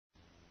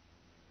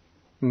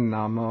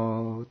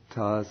Namo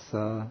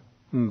tassa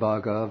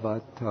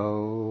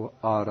bhagavato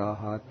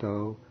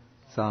arahato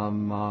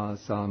samma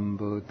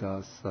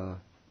sambuddhassa.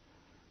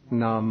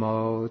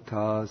 Namo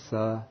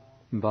tassa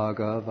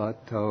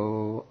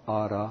bhagavato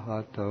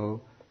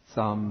arahato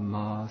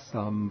samma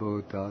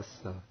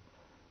sambuddhassa.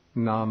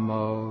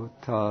 Namo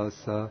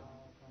tassa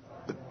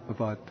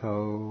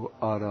bhagavato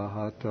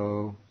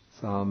arahato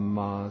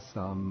samma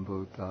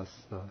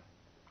sambuddhassa.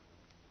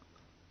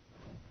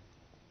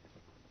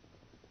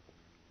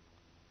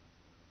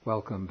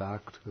 Welcome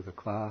back to the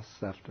class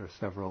after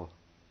several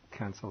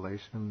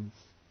cancellations.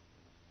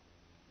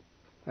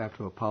 I have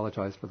to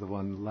apologize for the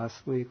one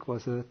last week,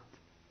 was it?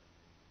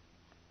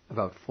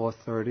 About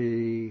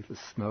 4:30, the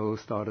snow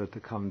started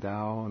to come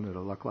down. It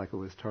looked like it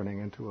was turning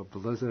into a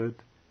blizzard.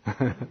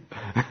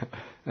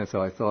 And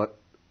so I thought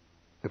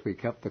if we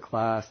kept the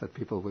class that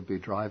people would be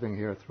driving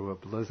here through a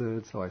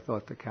blizzard, so I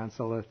thought to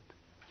cancel it.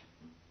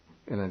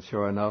 And then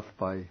sure enough,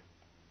 by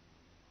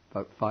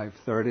about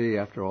 5:30,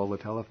 after all the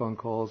telephone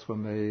calls were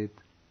made,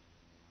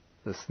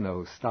 the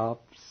snow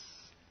stops,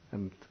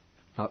 and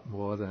not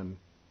more than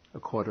a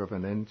quarter of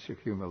an inch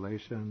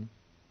accumulation.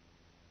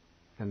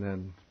 And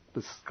then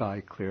the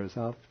sky clears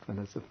up, and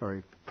it's a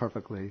very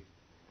perfectly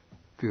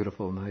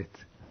beautiful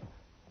night.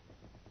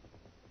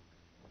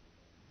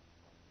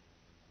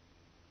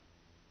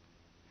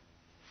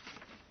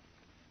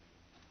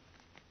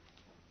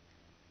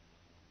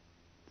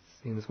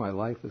 It seems my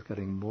life is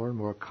getting more and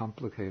more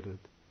complicated.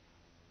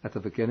 At the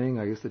beginning,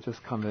 I used to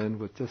just come in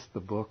with just the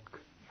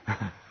book.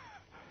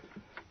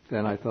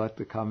 Then I thought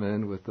to come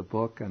in with the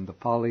book and the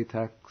Pali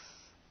text,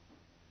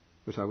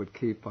 which I would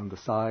keep on the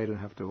side and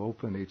have to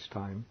open each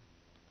time.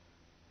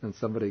 And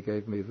somebody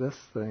gave me this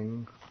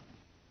thing,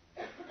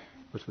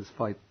 which was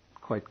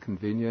quite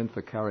convenient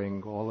for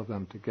carrying all of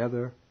them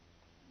together.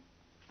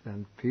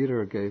 And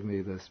Peter gave me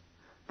this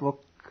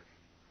book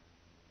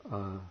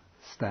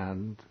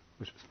stand,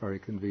 which was very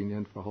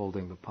convenient for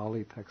holding the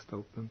Pali text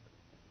open.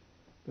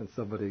 Then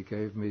somebody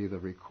gave me the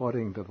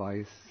recording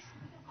device,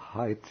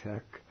 high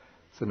tech,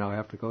 so now I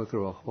have to go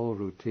through a whole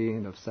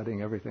routine of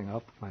setting everything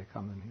up when I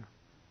come in here.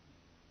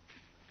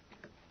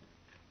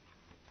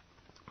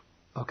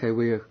 Okay,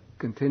 we are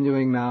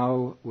continuing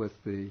now with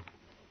the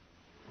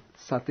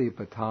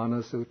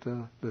Satipaṭṭhāna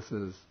Sutta. This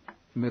is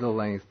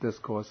middle-length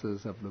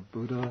discourses of the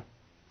Buddha,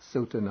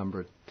 Sutta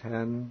number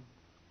 10.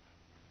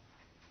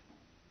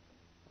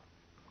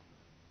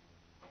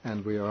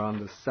 And we are on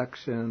the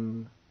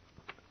section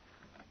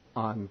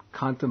on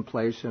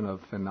contemplation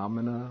of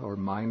phenomena or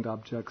mind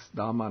objects,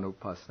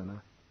 Dhammanupassana.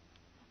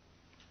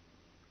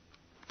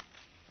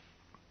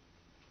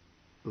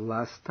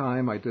 Last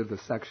time I did the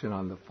section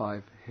on the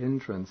 5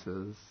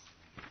 hindrances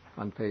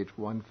on page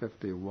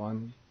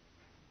 151.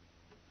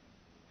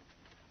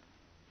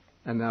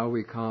 And now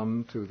we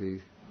come to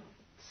the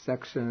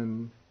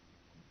section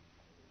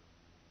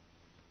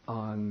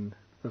on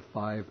the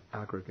 5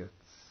 aggregates.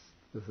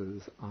 This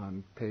is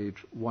on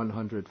page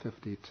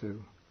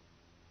 152.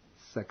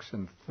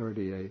 Section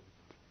 38.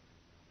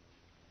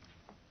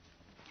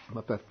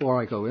 But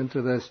before I go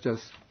into this,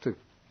 just to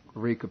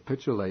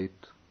recapitulate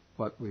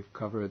what we've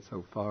covered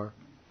so far.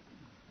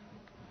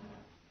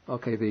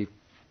 Okay, the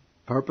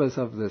purpose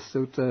of this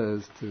sutta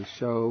is to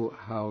show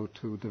how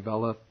to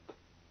develop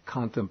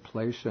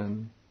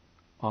contemplation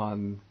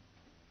on,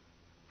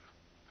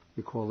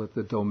 we call it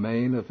the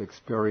domain of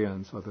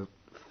experience, or the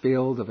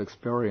field of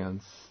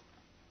experience,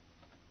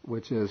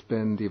 which has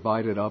been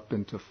divided up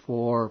into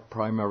 4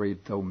 primary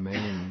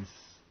domains,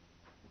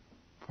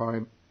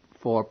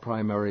 4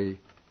 primary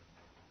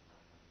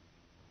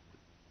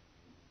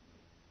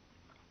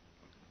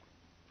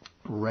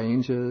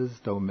ranges,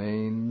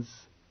 domains,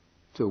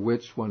 to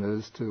which one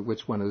is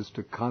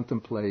to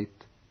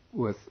contemplate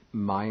with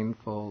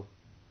mindful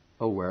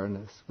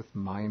awareness, with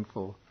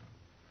mindful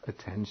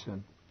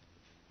attention.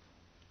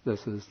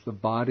 This is the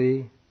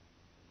body,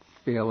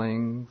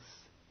 feelings,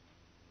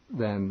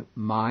 then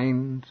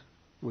mind,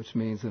 which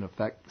means in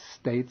effect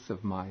states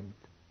of mind.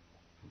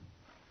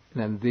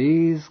 And then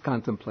these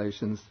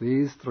contemplations,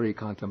 these 3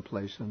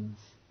 contemplations,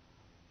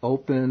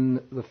 open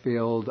the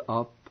field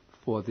up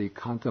for the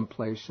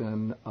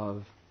contemplation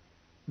of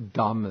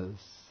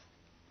Dhammas.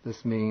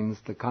 This means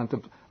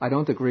I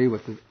don't agree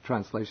with the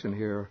translation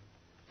here,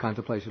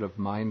 contemplation of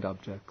mind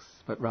objects,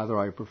 but rather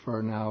I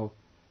prefer now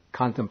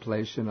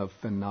contemplation of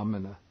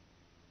phenomena.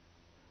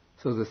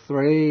 So the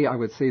 3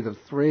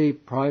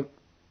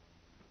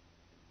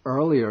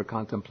 earlier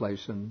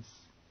contemplations,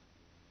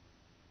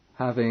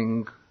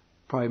 having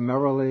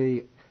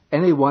primarily,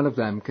 any one of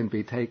them can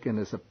be taken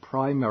as a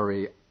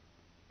primary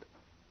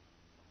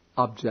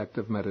object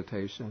of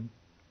meditation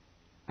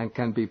and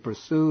can be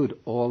pursued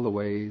all the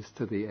ways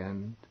to the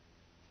end.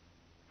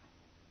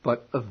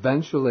 But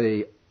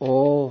eventually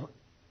all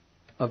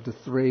of the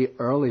 3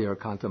 earlier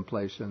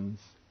contemplations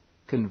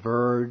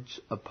converge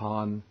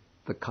upon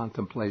the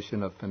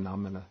contemplation of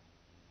phenomena.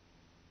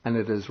 And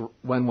it is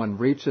when one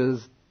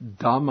reaches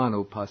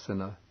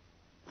Dhammanupassana,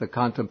 the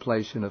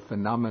contemplation of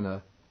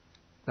phenomena,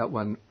 that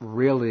one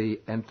really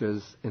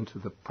enters into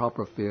the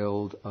proper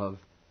field of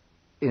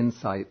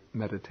insight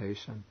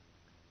meditation.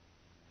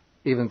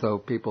 Even though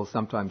people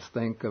sometimes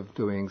think of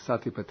doing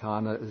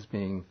Satipaṭṭhāna as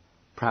being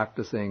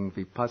practicing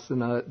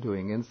vipassana,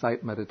 doing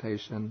insight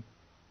meditation,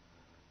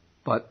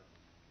 but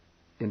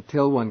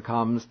until one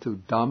comes to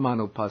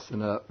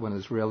Dhammanupassana, one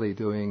is really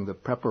doing the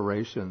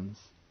preparations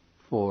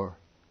for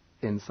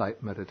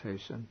insight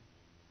meditation.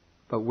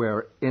 But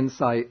where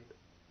insight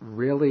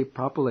really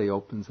properly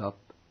opens up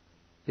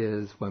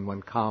is when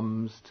one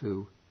comes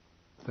to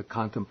the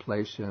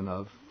contemplation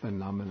of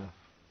phenomena.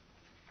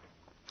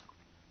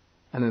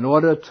 And in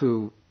order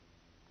to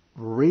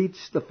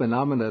reach the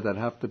phenomena that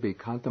have to be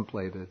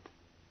contemplated,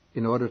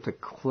 in order to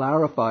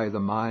clarify the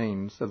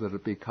mind so that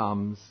it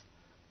becomes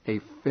a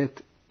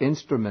fit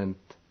instrument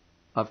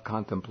of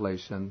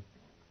contemplation,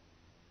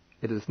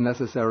 it is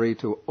necessary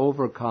to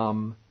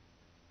overcome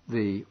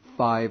the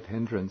 5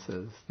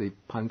 hindrances, the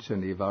pancha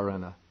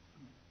nivarana.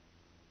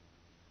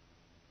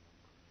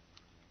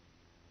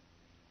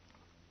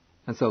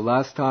 And so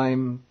last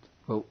time,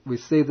 we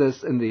see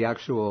this in the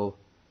actual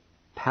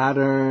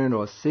pattern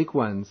or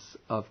sequence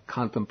of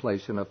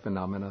contemplation of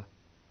phenomena,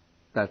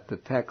 that the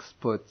text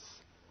puts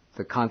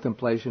the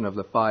contemplation of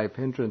the 5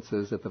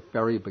 hindrances at the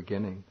very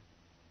beginning.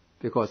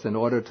 Because in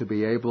order to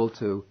be able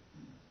to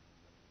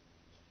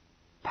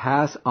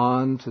pass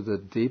on to the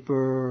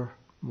deeper,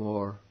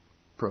 more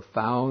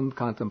profound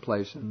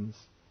contemplations,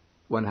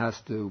 one has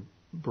to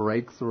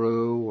break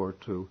through or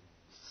to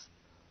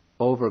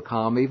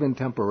overcome, even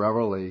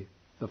temporarily,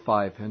 the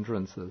 5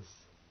 hindrances.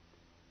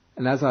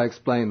 And as I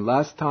explained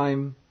last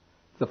time,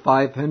 the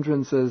 5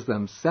 hindrances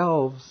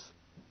themselves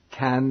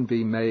can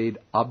be made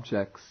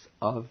objects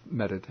of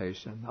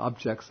meditation,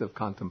 objects of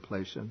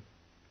contemplation.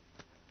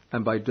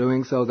 And by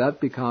doing so,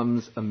 that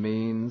becomes a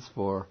means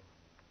for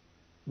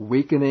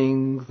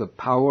weakening the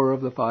power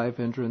of the 5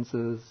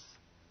 hindrances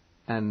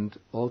and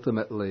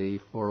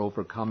ultimately for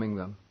overcoming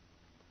them.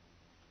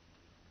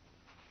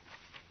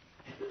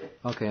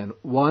 Okay, and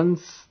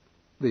once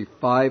the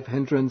 5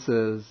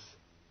 hindrances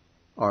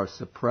are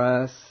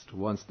suppressed,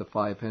 once the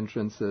 5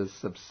 hindrances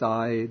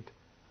subside,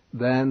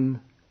 then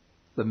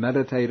the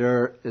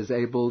meditator is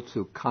able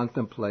to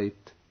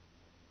contemplate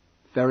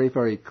very,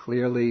 very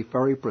clearly,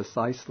 very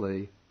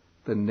precisely,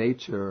 the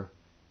nature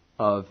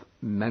of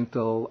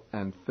mental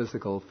and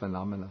physical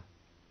phenomena.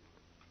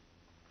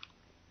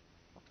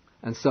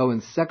 And so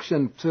in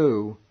section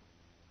 2,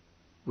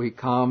 we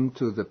come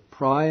to the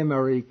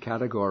primary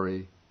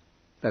category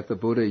that the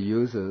Buddha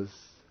uses,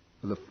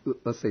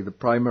 let's say the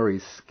primary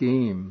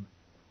scheme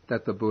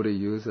that the Buddha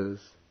uses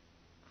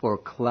for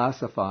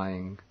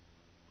classifying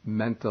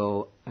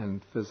mental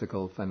and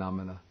physical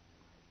phenomena.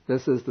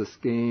 This is the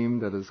scheme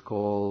that is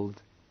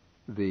called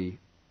the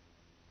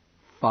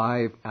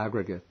 5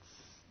 aggregates,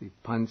 the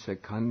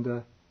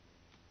panchakanda,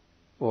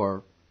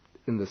 or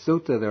in the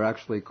sutta they're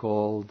actually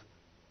called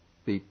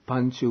the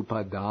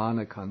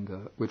panchupadana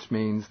kanda, which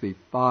means the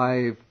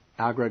 5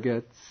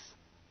 aggregates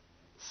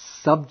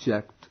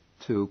subject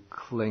to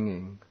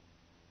clinging.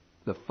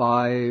 The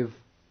 5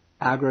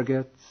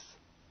 aggregates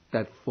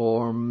that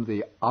form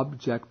the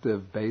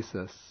objective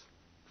basis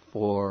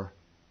for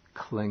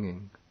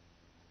clinging.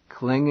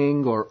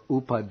 Clinging, or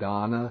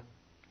upadana,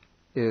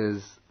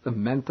 is the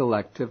mental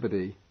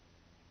activity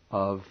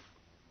of,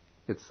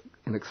 it's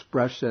an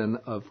expression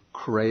of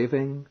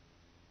craving,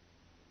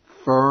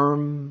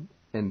 firm,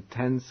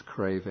 intense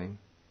craving,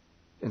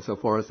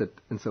 insofar as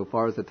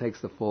it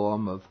takes the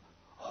form of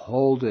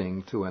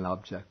holding to an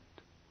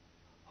object,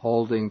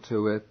 holding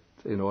to it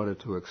in order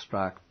to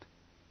extract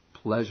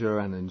pleasure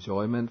and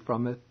enjoyment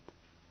from it,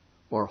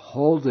 or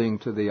holding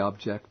to the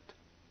object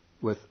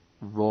with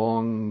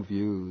wrong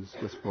views,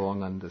 with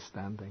wrong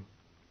understanding.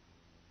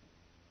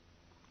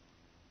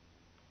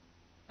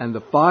 And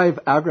the 5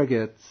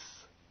 aggregates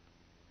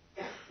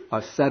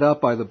are set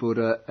up by the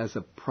Buddha as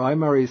a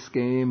primary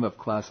scheme of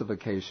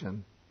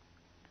classification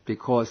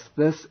because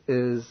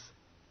it's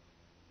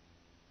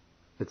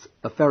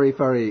a very,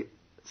 very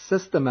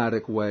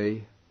systematic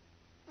way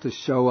to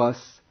show us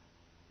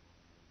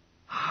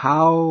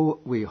how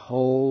we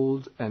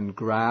hold and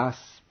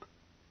grasp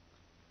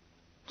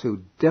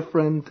to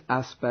different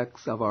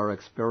aspects of our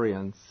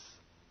experience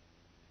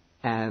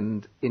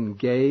and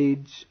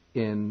engage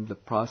in the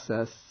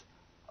process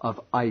of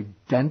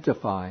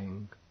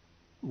identifying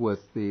with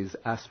these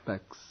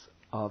aspects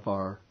of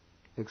our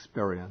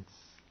experience.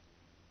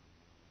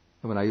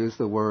 And when I use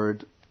the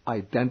word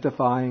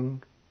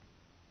identifying,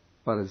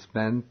 what is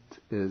meant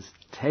is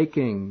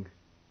taking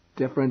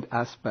different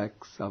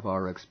aspects of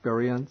our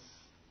experience,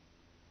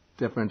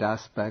 different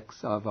aspects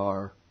of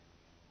our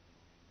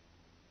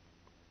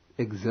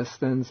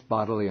existence,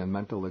 bodily and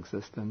mental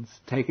existence,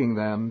 taking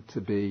them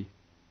to be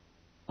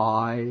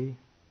I,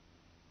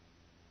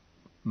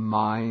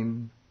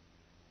 mine,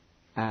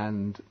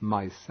 and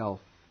myself.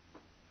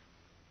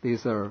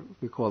 These are,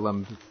 we call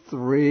them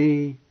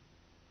 3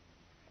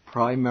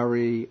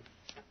 primary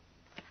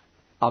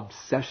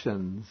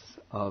obsessions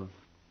of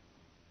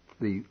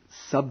the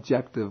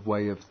subjective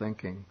way of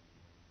thinking.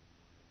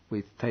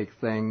 We take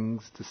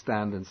things to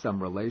stand in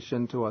some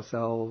relation to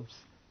ourselves,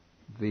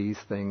 these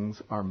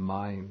things are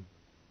mine.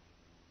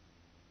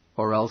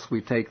 Or else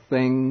we take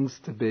things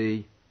to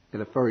be, at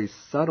a very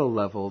subtle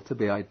level, to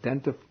be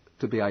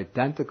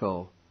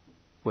identical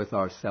with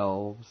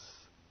ourselves.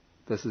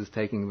 This is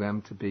taking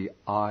them to be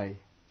I.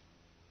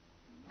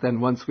 Then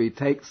once we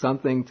take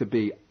something to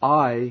be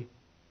I,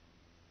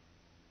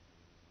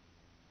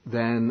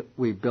 then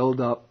we build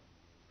up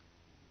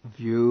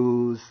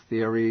views,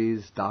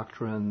 theories,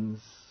 doctrines,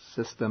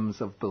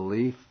 systems of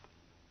belief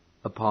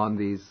upon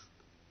these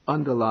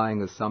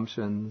underlying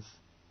assumptions,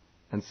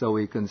 and so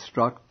we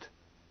construct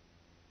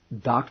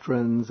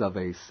doctrines of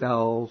a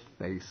self,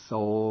 a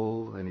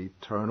soul, an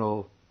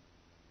eternal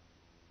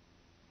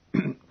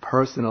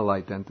personal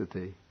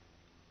identity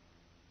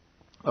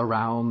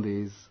around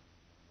these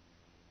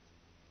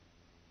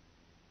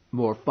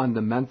more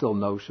fundamental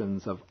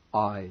notions of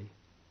I.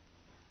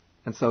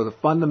 And so the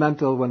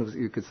fundamental,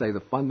 you could say the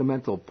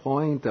fundamental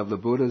point of the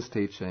Buddha's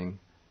teaching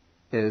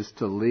is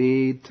to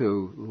lead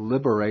to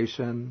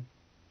liberation,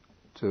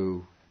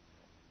 to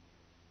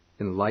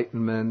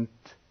enlightenment,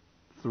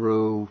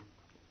 through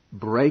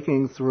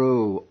breaking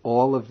through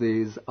all of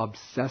these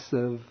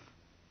obsessive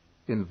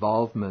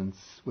involvements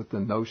with the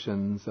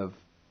notions of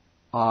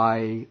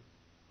I,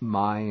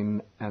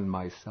 mine, and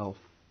myself.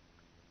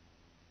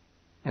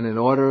 And in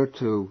order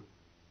to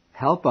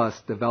help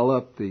us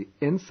develop the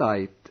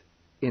insight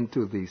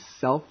into the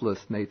selfless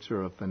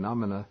nature of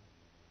phenomena,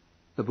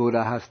 the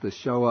Buddha has to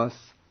show us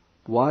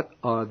what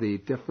are the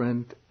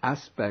different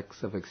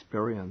aspects of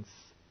experience,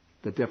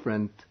 the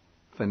different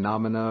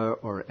phenomena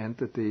or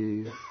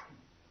entities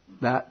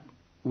that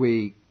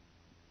we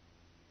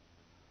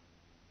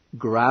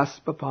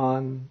grasp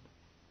upon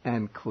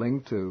and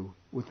cling to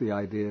with the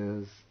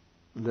ideas,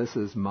 this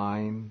is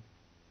mine,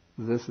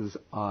 this is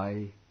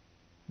I,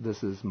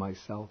 this is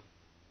myself.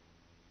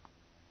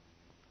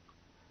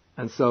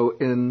 And so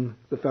in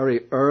the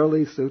very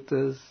early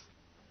suttas,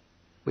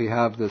 we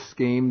have the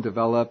scheme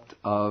developed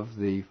of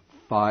the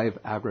 5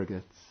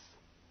 aggregates.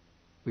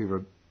 We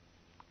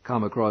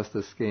come across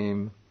the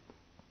scheme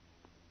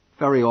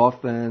very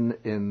often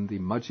in the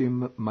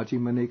Majjhima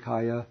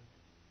Nikāya,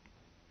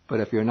 but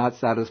if you're not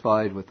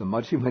satisfied with the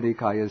Majjhima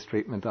Nikāya's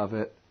treatment of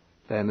it,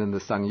 then in the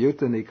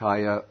Samyutta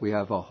Nikāya we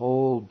have a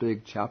whole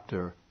big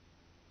chapter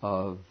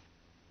of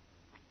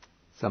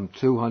some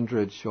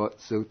 200 short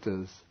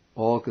suttas,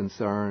 all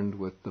concerned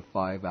with the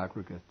 5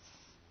 aggregates.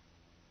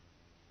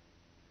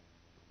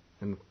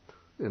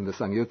 In the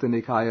Samyutta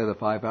Nikāya, the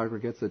 5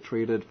 aggregates are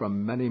treated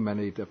from many,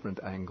 many different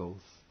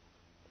angles.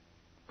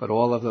 But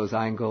all of those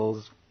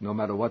angles, no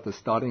matter what the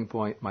starting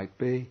point might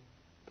be,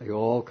 they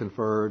all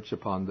converge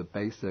upon the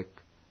basic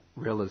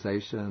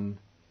realization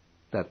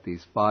that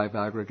these 5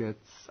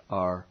 aggregates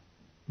are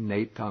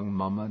netang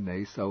mama,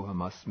 ne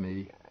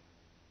sohamasmi,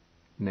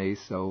 ne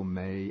so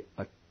me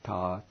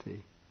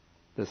attati.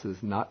 This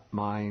is not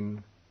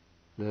mine,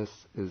 this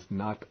is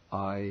not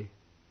I,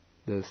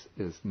 this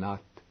is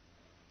not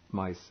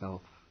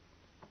myself.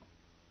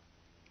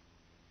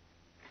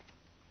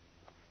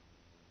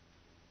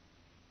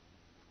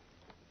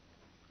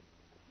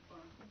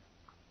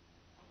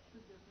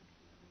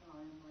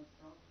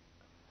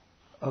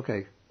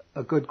 Okay,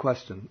 a good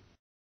question.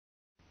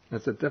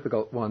 It's a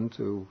difficult one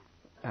to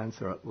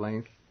answer at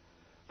length,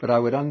 but I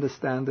would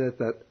understand it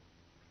that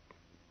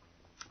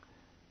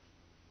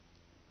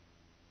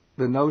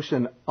the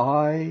notion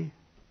I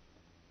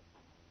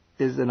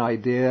is an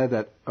idea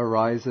that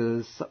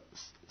arises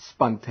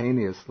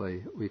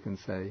spontaneously, we can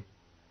say,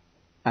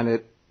 and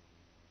it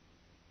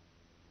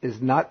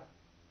is not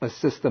a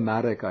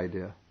systematic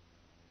idea,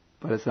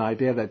 but it's an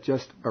idea that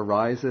just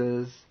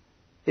arises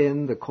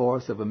in the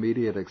course of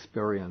immediate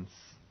experience.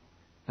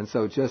 And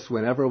so just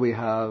whenever we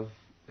have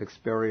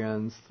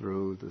experience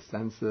through the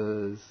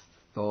senses,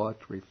 thought,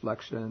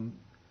 reflection,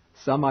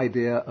 some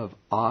idea of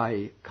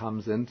I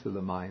comes into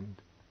the mind.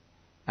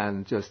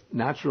 And just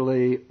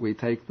naturally we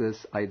take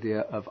this idea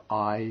of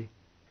I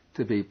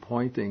to be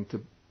pointing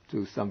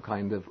to some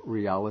kind of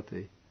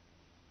reality,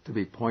 to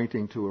be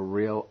pointing to a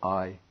real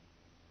I.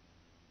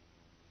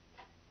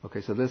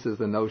 Okay, so this is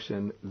the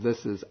notion,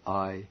 this is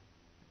I.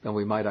 Then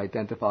we might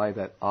identify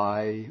that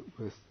I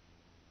with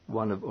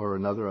one of or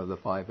another of the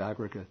 5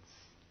 aggregates.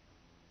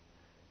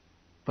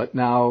 But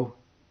now,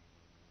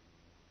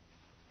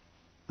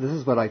 this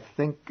is what I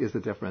think is the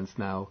difference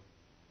now.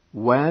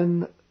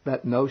 When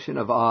that notion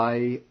of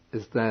I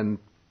is then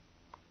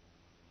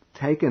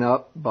taken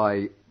up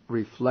by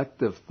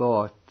reflective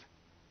thought,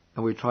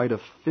 and we try to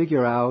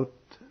figure out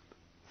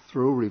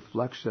through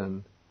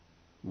reflection,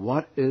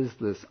 what is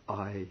this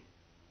I?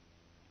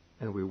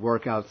 And we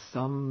work out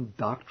some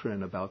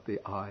doctrine about the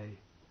I.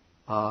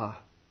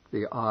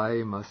 The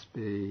I must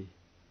be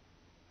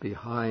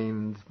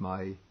behind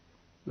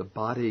the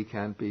body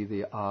can't be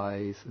the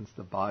I, since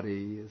the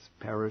body is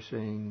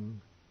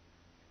perishing.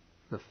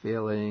 The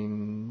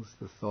feelings,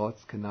 the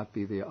thoughts cannot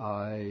be the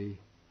I.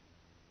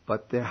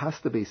 But there has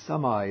to be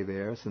some I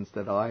there, since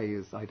that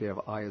idea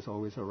of I is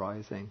always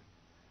arising.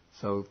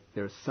 So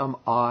there's some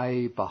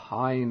I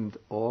behind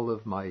all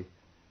of my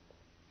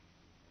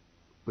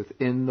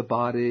within the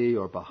body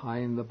or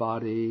behind the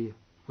body,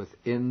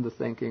 within the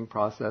thinking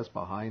process,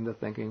 behind the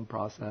thinking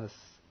process,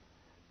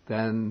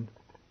 then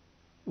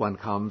one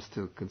comes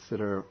to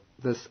consider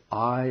this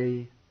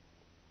I,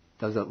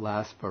 does it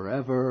last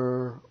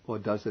forever or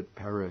does it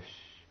perish?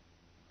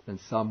 And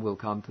some will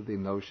come to the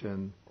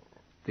notion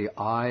the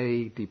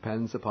I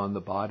depends upon the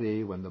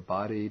body. When the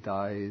body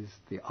dies,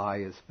 the I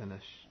is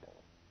finished.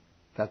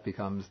 That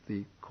becomes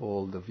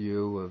called the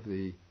view of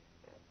the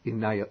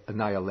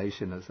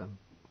annihilationism,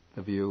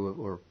 the view of,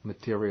 or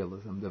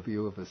materialism, the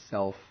view of a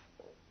self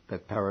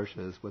that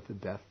perishes with the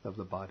death of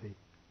the body.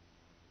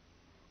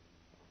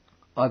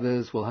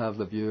 Others will have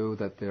the view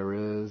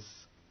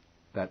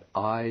that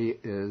I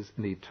is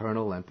an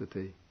eternal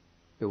entity.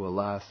 It will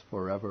last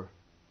forever.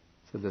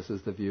 So this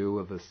is the view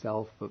of a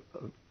self,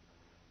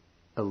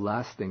 a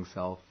lasting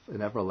self,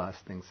 an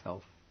everlasting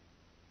self.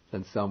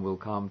 Then some will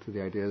come to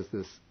the idea, is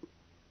this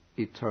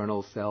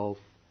eternal self,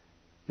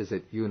 is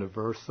it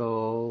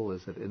universal?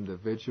 Is it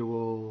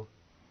individual?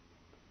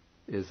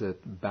 Is it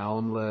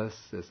boundless?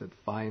 Is it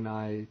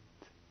finite?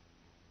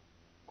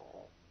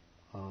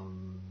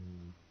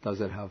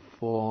 Does it have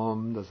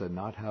form? Does it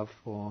not have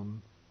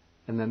form?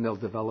 And then they'll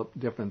develop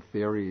different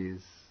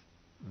theories,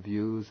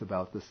 views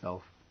about the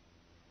self.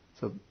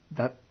 So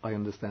that I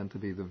understand to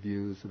be the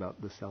views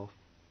about the self.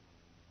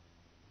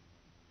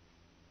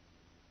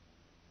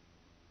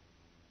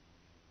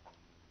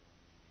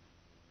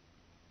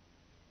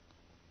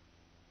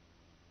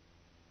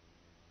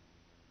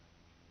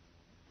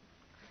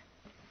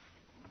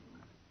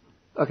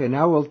 Okay,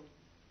 now we'll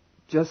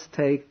just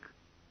take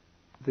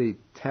the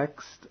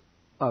text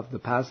of the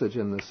passage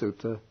in the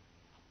sutta,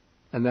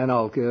 and then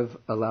I'll give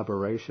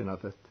elaboration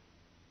of it.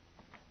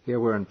 Here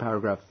we're in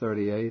paragraph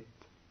 38.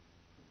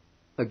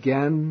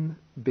 Again,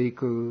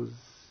 bhikkhus,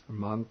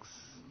 monks,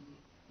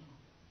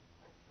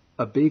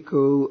 a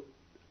bhikkhu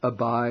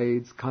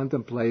abides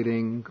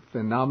contemplating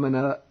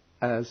phenomena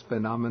as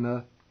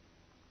phenomena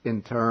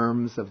in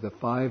terms of the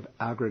five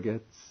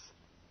aggregates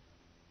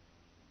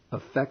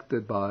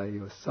affected by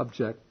or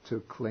subject to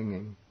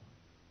clinging.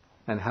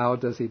 And how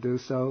does he do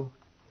so?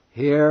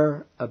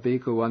 Here, a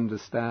bhikkhu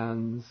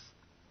understands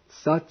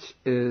such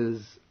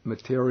is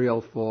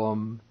material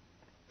form,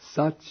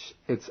 such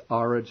its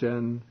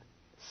origin,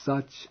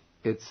 such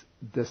its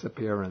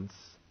disappearance.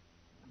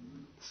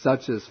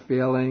 Such is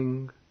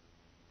feeling,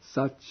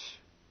 such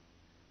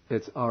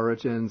its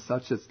origin,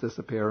 such its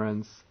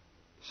disappearance.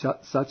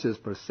 Such is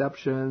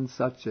perception,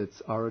 such its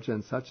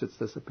origin, such its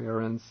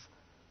disappearance.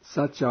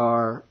 Such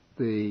are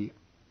the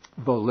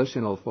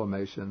volitional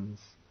formations,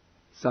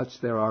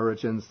 such their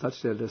origin,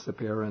 such their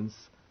disappearance.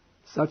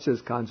 Such is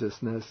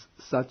consciousness,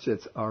 such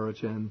its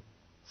origin,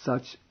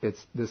 such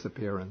its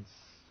disappearance.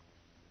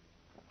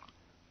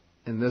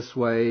 In this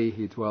way,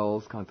 he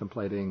dwells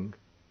contemplating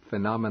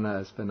phenomena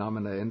as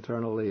phenomena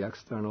internally,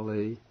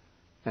 externally,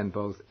 and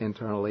both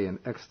internally and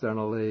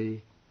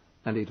externally,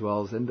 and he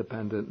dwells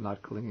independent,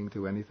 not clinging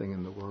to anything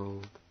in the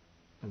world,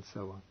 and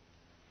so on.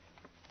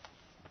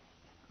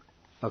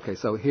 Okay,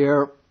 so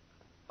here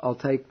I'll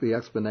take the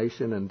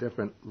explanation in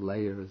different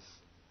layers.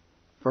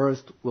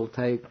 First, we'll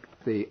take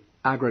the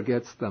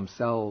aggregates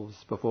themselves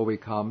before we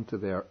come to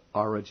their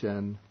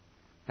origin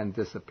and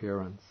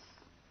disappearance.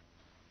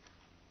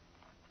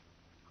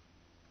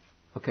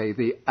 Okay,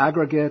 the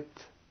aggregate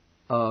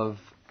of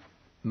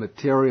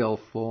material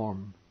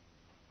form,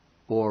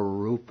 or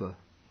rupa.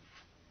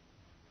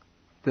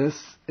 This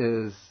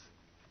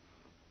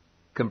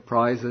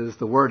comprises,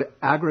 the word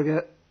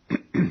aggregate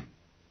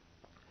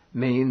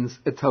means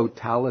a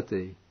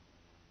totality.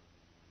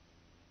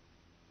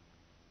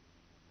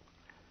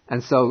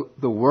 And so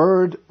the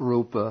word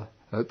rupa,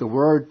 the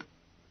word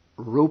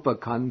rupa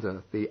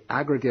khandha, the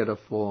aggregate of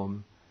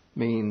form,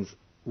 means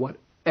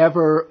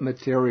whatever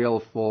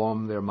material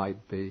form there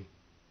might be.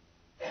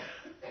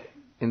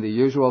 In the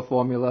usual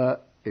formula,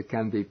 it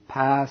can be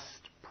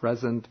past,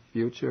 present,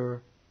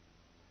 future,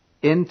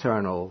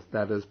 internal,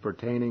 that is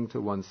pertaining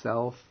to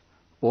oneself,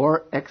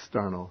 or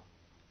external,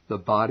 the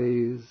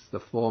bodies, the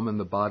form and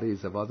the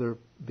bodies of other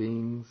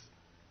beings.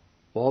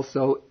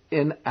 Also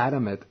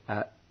inanimate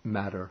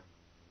matter,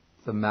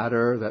 the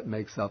matter that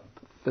makes up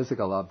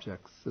physical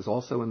objects, is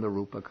also in the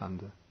rupa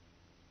khandha.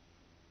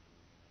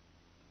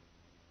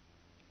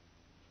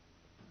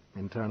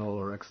 Internal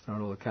or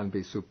external, it can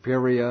be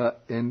superior,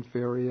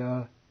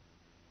 inferior,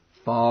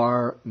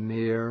 far,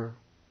 near.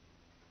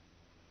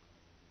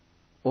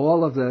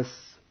 All of this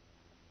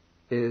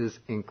is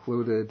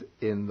included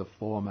in the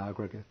form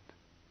aggregate.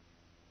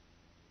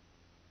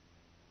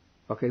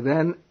 Okay,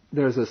 then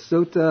there's a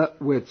sutta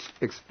which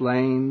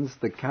explains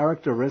the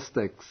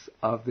characteristics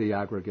of the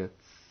aggregates.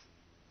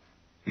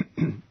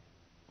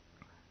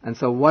 And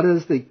so what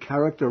is the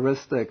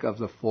characteristic of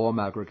the form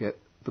aggregate?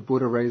 The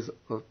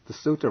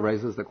sutta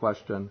raises the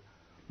question,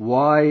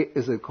 why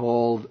is it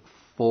called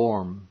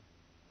form?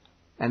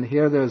 And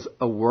here there's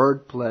a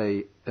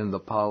wordplay in the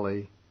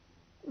Pali,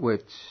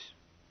 which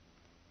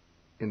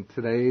in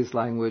today's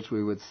language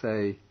we would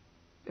say,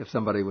 if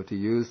somebody were to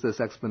use this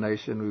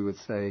explanation, we would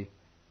say,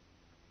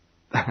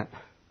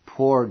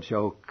 poor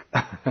joke.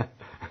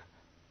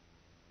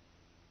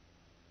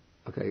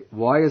 Okay,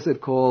 why is it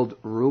called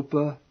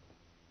rupa?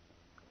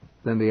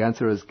 Then the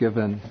answer is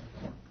given.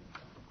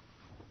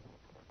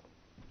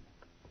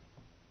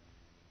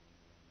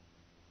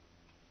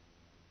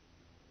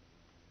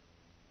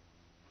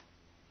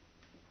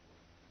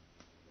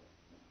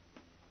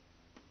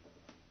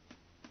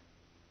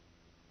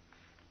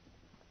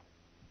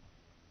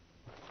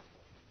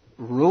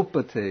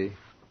 Rupati,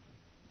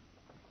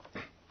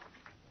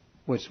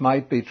 which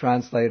might be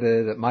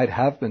translated, it might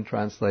have been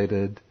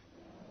translated,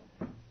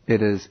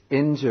 it is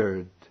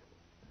injured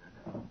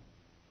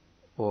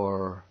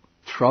or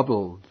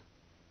troubled.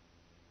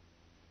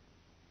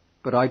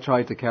 But I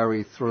tried to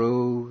carry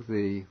through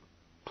the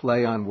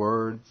play on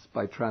words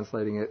by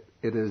translating it,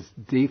 it is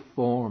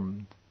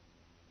deformed.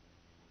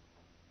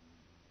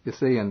 You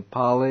see, in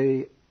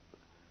Pali,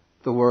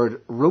 the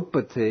word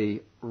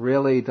rupati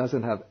really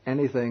doesn't have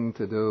anything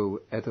to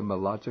do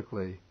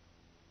etymologically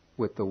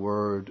with the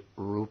word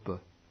rupa.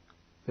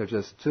 They're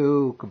just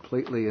two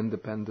completely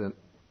independent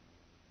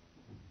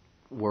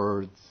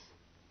words.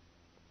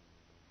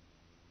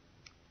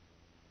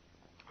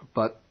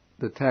 But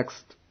the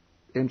text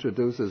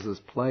introduces this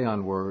play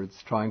on words,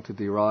 trying to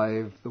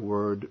derive the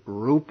word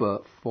rupa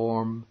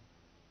form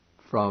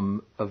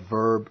from a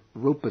verb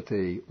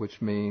rupati,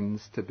 which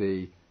means to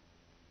be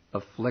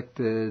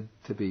afflicted,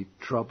 to be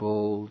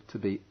troubled, to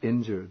be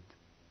injured.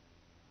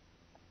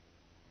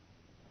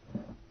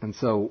 And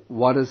so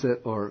what is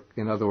it, or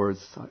in other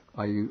words,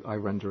 I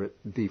render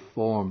it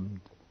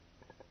deformed.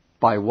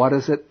 By what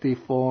is it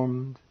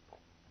deformed?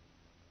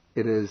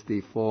 It is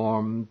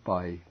deformed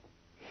by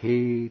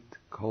heat,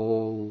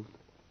 cold,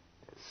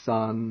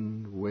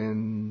 sun,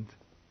 wind.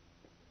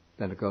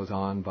 Then it goes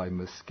on by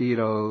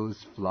mosquitoes,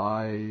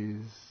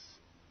 flies,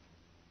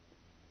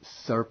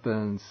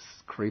 serpents,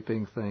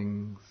 creeping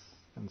things,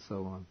 and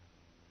so on.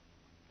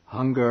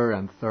 Hunger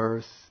and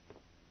thirst.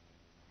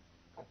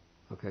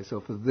 Okay, so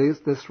for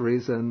this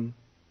reason,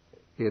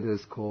 it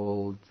is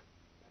called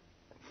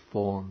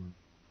form.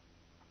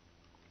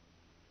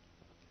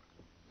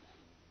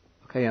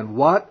 Okay, and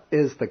what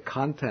is the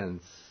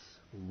contents?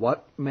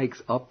 What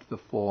makes up the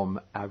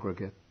form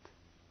aggregate?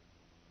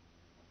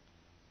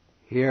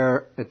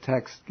 Here, a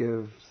text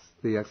gives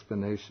the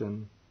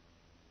explanation.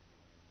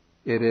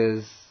 It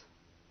is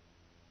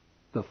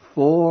the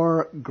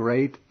four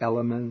great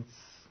elements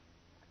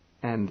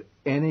and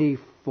any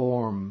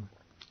form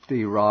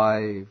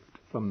derived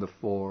from the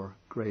four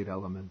great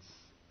elements.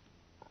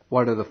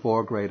 What are the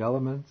four great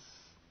elements?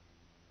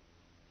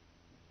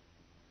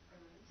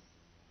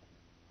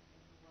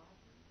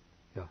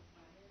 Yeah.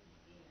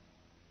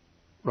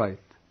 Right.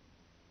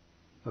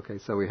 Okay,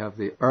 so we have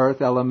the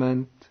earth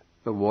element,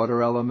 the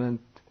water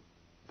element,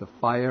 the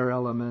fire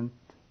element,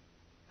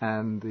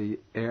 and the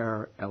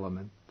air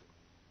element.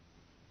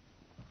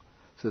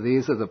 So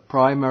these are the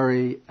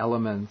primary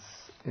elements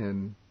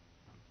in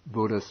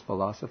Buddhist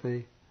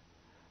philosophy.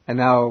 And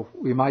now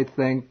we might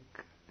think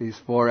these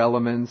four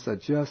elements are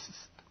just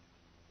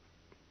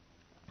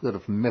sort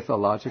of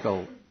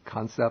mythological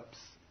concepts,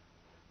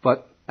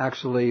 but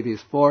actually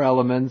these four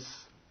elements,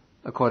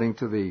 according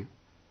to the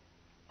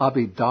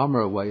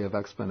Abhidharma way of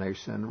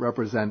explanation,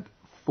 represent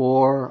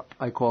four,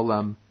 I call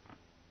them,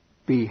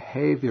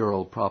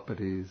 behavioral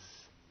properties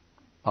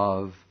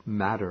of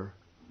matter.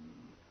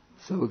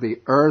 So the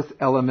earth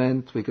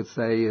element, we could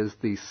say, is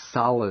the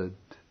solid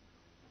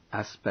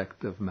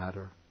aspect of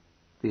matter,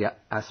 the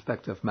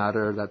aspect of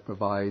matter that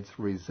provides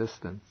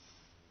resistance.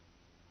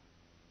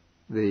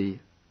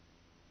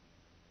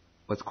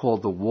 What's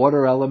called the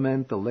water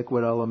element, the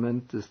liquid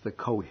element, is the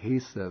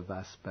cohesive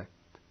aspect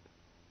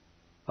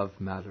of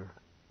matter.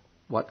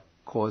 What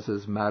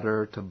causes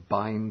matter to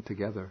bind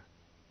together?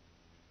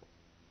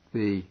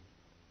 The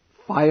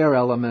fire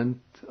element,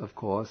 of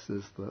course,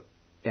 is the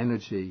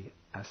energy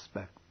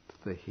aspect,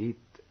 the heat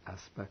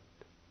aspect.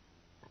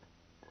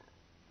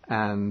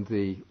 And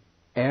the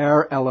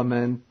air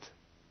element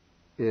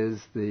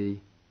is the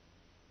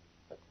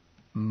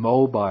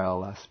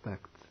mobile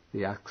aspect,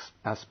 the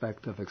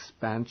aspect of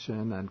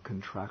expansion and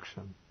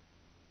contraction.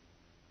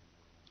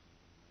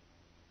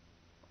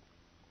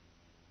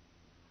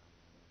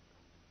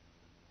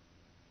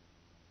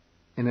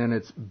 And then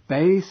it's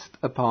based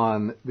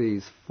upon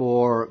these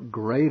four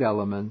great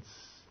elements,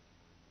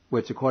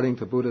 which according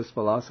to Buddhist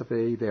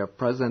philosophy, they are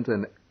present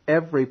in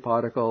every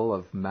particle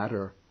of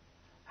matter,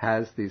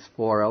 has these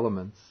four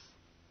elements.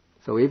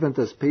 So even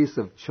this piece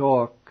of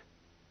chalk,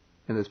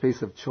 in this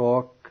piece of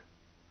chalk,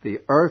 the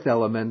earth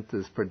element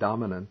is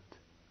predominant.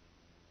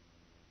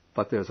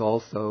 But there's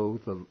also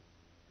the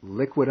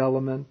liquid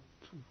element,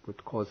 which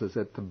causes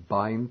it to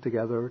bind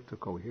together, to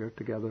cohere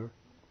together.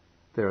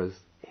 There's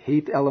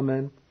heat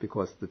element,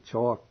 because the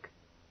chalk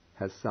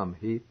has some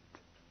heat.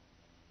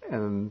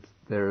 And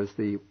there's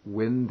the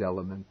wind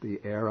element, the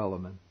air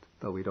element.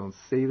 Though we don't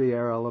see the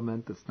air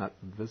element, it's not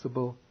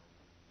visible.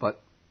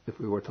 But if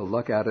we were to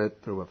look at it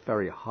through a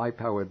very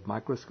high-powered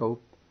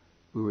microscope,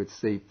 we would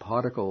see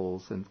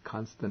particles in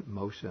constant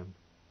motion.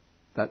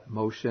 That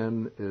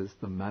motion is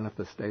the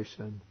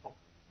manifestation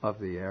of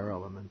the air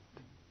element.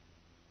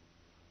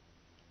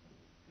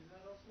 Is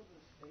that also the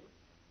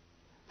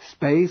space?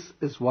 Space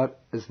is what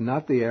is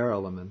not the air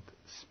element.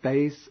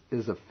 Space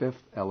is a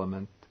fifth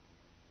element.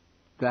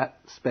 That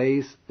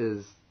space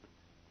is,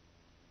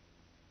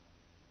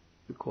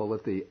 we call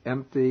it the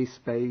empty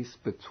space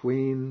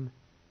between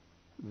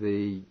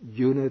the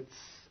units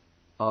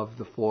of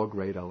the four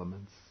great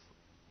elements.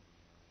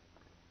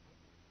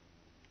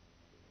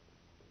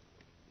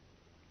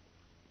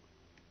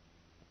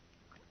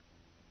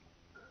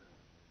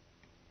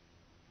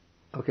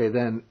 Okay,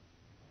 then,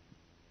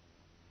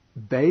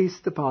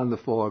 based upon the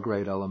four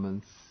great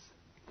elements,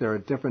 there are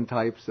different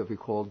types of, we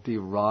call,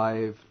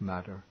 derived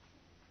matter,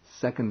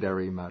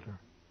 secondary matter,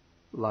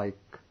 like,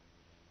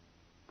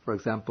 for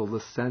example, the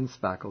sense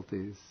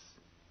faculties,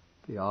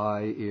 the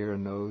eye, ear,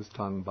 nose,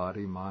 tongue,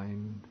 body,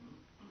 mind,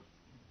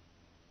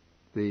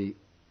 the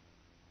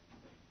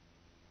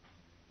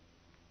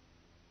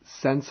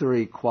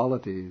sensory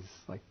qualities,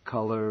 like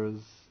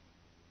colors,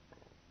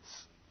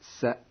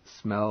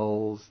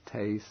 smells,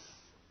 tastes,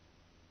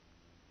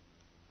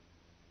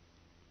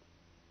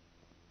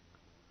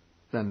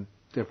 then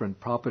different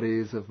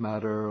properties of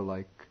matter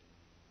like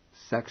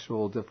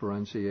sexual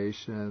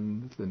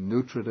differentiation, the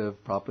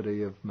nutritive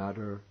property of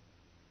matter.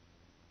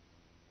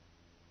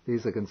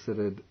 These are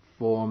considered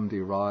form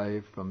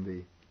derived from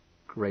the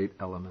great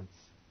elements.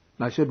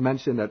 And I should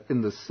mention that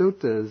in the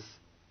suttas,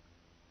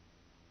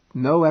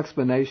 no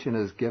explanation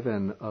is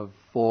given of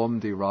form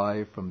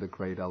derived from the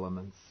great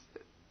elements.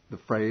 The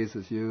phrase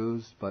is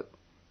used, but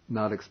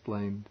not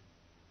explained.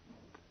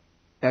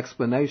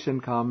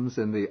 Explanation comes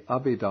in the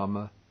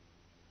Abhidhamma,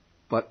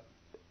 but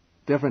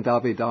different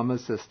Abhidhamma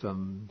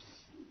systems,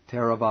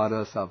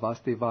 Theravada,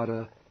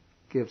 Sarvastivada,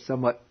 give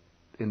somewhat,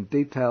 in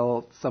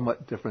detail,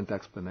 somewhat different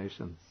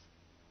explanations.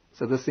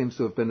 So this seems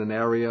to have been an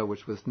area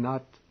which was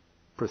not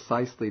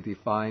precisely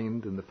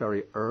defined in the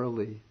very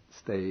early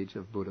stage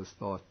of Buddhist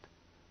thought,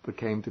 but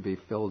came to be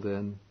filled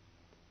in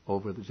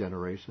over the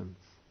generations.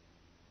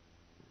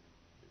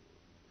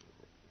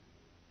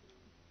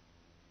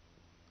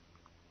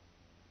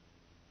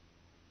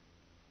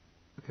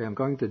 Okay, I'm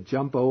going to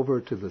jump over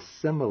to the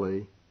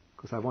simile,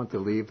 because I want to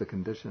leave the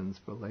conditions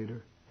for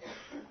later.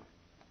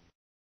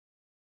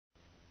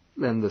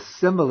 Then the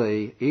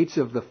simile, each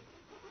of the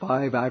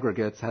five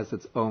aggregates has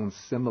its own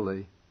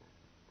simile.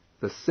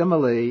 The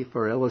simile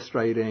for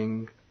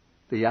illustrating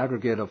the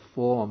aggregate of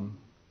form,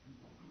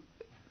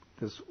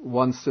 there's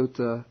one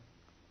sutta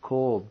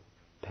called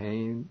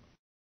Painupinda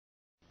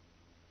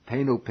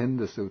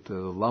Sutta. The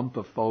lump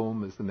of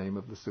foam is the name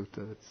of the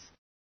sutta. It's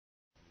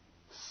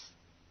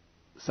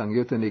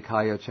Samyutta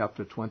Nikaya,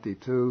 chapter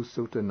 22,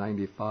 Sutta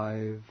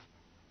 95.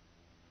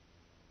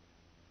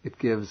 It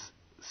gives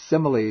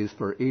similes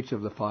for each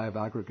of the five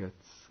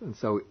aggregates. And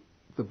so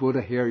the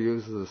Buddha here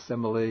uses a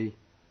simile.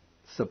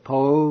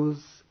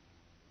 Suppose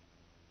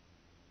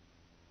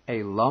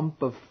a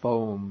lump of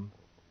foam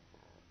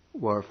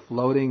were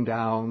floating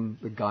down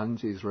the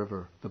Ganges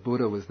River. The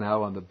Buddha was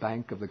now on the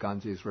bank of the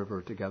Ganges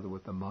River together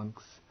with the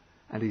monks.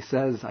 And he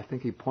says, I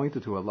think he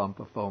pointed to a lump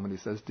of foam, and he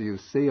says, do you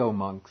see, O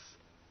monks,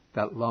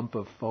 that lump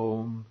of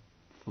foam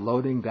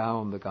floating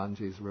down the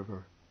Ganges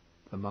River?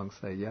 The monks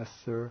say, yes,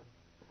 sir.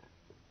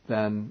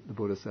 Then the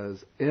Buddha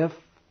says, if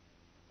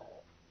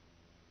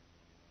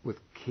with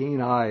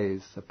keen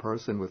eyes, a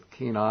person with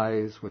keen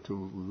eyes were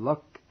to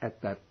look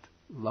at that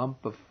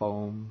lump of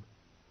foam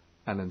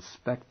and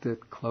inspect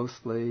it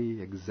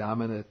closely,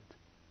 examine it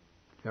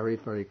very,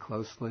 very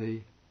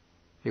closely,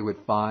 he would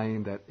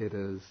find that it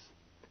is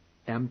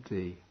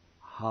empty,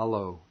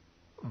 hollow,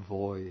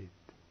 void.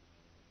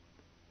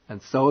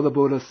 And so the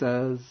Buddha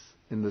says,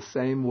 in the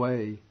same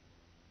way,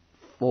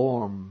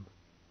 form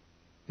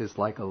is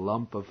like a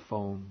lump of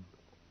foam.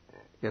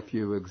 If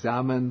you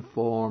examine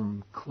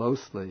form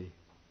closely,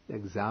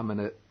 examine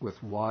it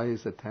with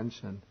wise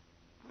attention,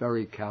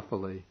 very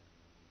carefully,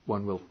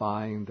 one will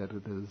find that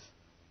it is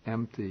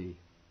empty,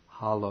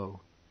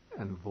 hollow,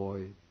 and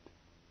void.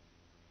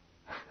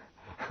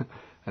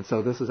 And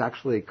so this is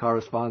actually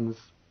corresponds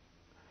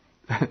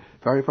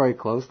very, very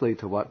closely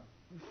to what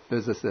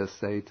physicists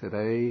say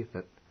today,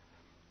 that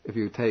if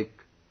you take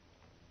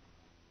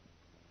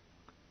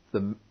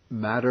the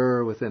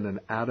matter within an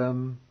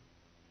atom,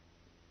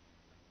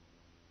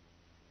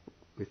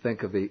 we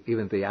think of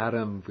even the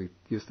atom, we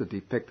used to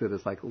depict it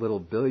as like little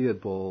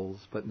billiard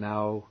balls, but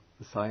now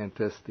the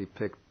scientists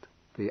depict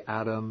the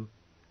atom.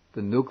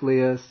 The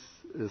nucleus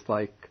is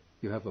like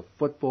you have a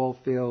football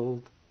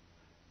field.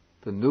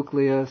 The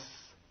nucleus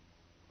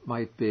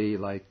might be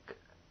like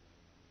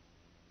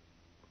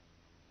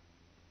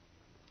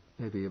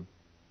maybe a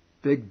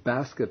big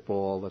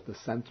basketball at the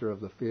center of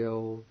the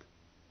field,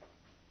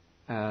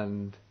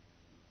 and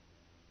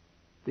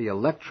the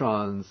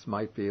electrons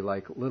might be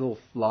like little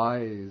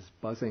flies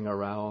buzzing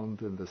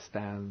around in the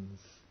stands,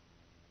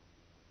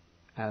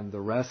 and the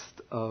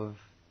rest of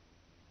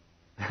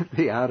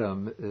the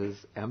atom is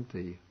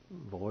empty,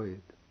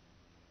 void.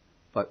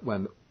 But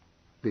when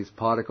these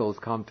particles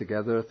come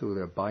together through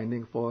their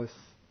binding force,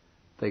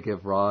 they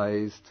give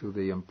rise to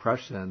the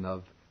impression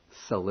of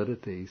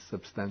solidity,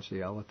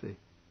 substantiality.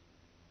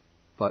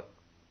 But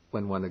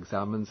when one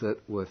examines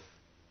it with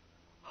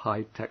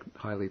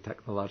highly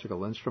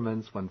technological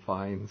instruments, one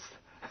finds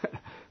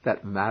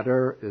that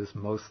matter is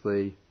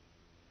mostly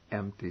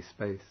empty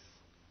space.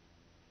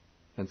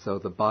 And so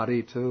the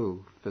body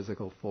too,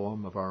 physical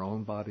form of our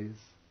own bodies,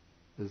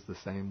 is the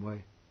same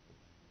way.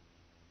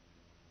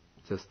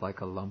 Just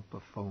like a lump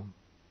of foam.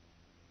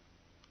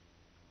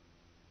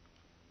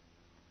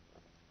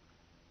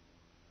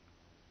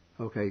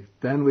 Okay,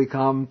 then we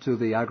come to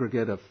the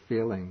aggregate of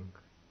feeling.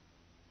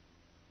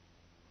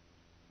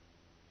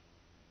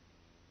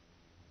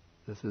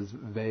 This is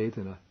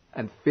Vedana.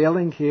 And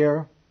feeling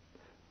here,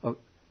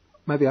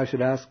 maybe I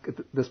should ask at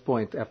this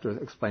point, after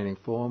explaining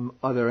form,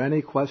 are there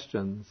any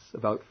questions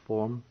about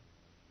form?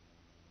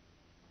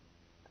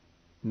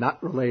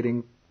 Not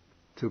relating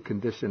to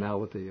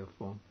conditionality of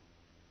form.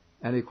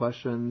 Any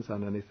questions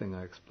on anything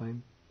I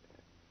explained?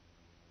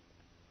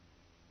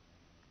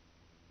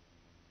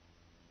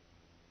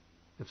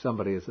 If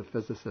somebody is a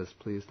physicist,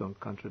 please don't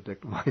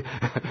contradict my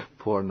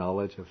poor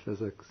knowledge of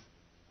physics.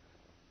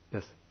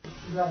 Yes?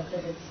 Not a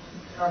physics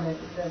comment,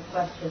 it's a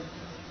question.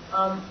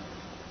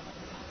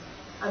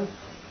 I'm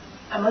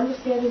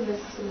understanding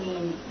this to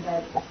mean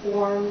that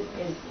form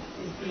is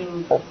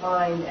being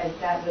defined as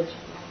that which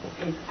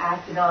is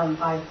acted on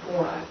by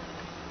form.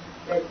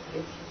 That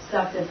it's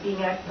stuff that's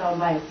being acted on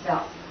by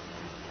itself.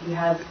 You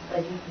have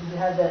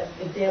the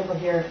example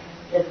here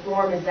that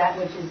form is that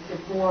which is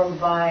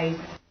deformed by.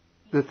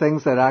 The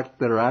things that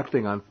are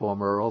acting on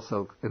form are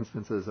also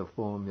instances of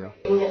form, yeah.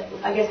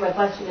 I guess my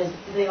question is,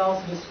 do they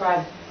also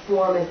describe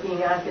form as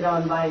being acted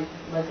on by,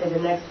 let's say, the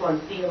next one,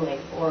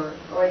 feeling, or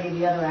any of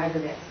the other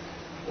aggregates?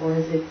 Or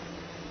is it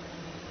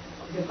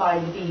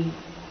defined to be...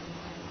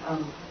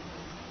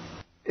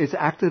 It's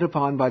acted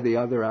upon by the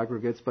other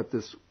aggregates, but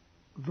this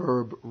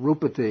verb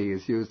rupati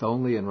is used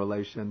only in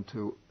relation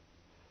to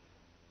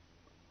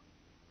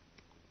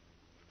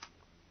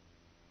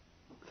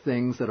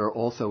things that are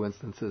also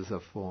instances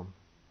of form.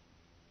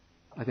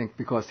 I think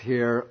because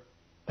here,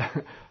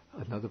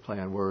 another play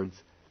on words,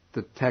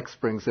 the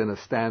text brings in a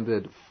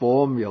standard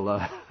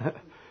formula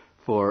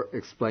for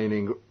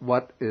explaining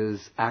what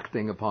is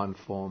acting upon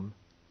form.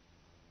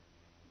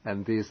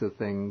 And these are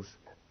things,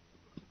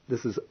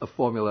 this is a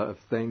formula of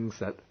things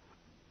that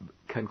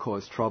can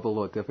cause trouble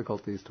or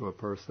difficulties to a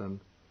person.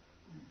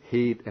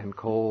 Heat and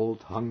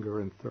cold,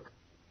 hunger and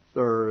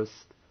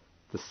thirst,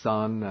 the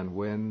sun and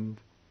wind,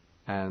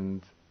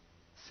 and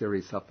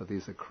Sirisapa,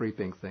 these are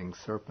creeping things,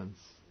 serpents.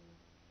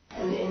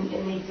 And in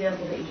the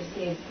example that you just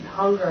gave,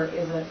 hunger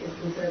is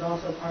considered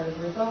also part of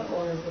rupa,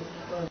 or is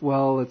it?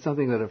 Well, it's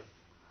something that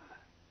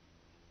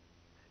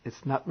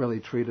it's not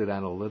really treated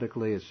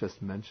analytically, it's just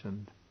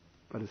mentioned,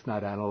 but it's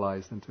not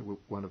analyzed into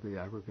one of the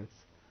aggregates.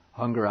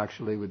 Hunger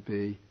actually would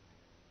be,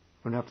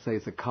 we don't have to say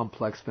it's a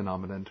complex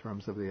phenomenon in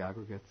terms of the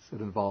aggregates.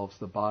 It involves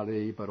the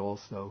body, but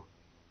also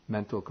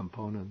mental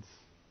components.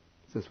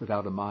 Since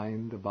without a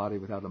mind, a body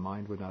without a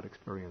mind would not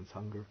experience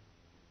hunger.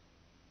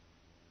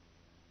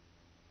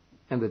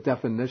 And the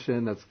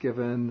definition that's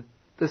given,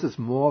 this is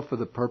more for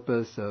the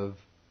purpose of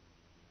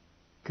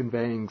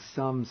conveying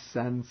some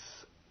sense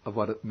of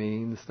what it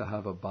means to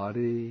have a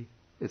body.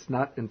 It's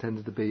not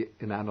intended to be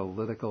an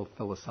analytical,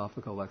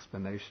 philosophical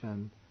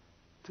explanation,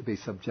 to be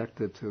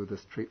subjected to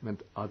this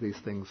treatment, are these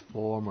things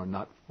form or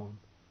not form?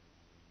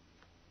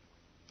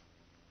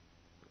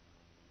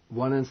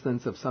 One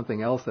instance of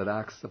something else that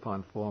acts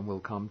upon form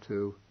we'll come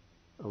to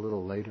a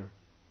little later,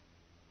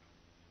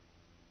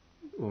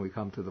 when we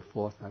come to the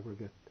fourth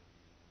aggregate.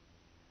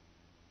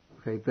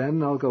 Okay,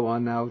 then I'll go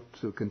on now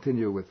to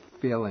continue with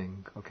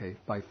feeling. Okay,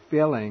 by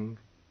feeling,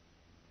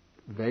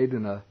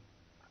 Vedana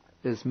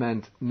is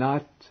meant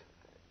not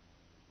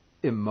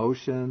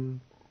emotion,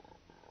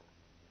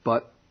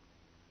 but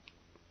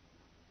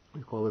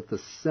we call it the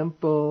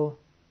simple,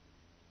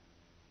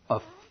 I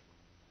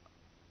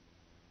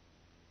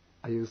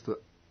use the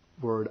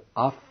word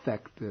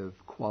affective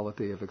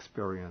quality of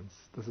experience.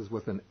 This is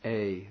with an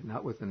A,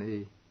 not with an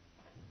E.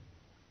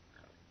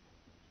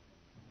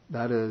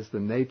 That is the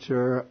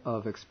nature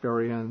of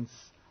experience,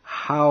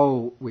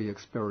 how we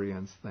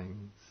experience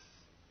things.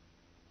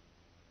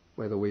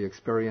 Whether we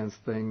experience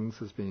things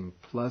as being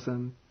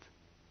pleasant,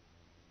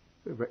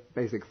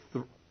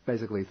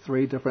 basically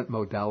three different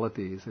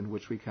modalities in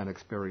which we can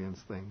experience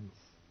things.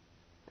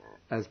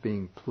 As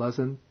being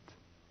pleasant,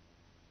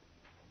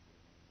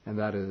 and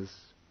that is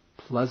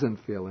pleasant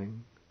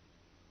feeling.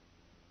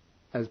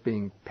 As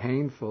being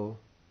painful,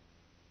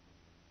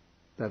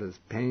 that is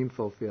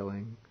painful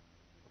feeling.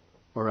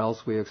 Or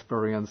else we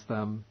experience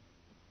them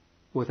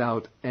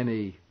without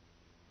any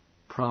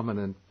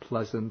prominent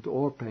pleasant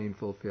or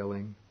painful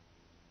feeling,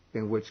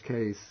 in which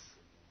case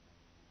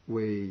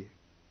we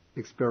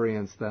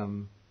experience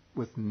them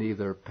with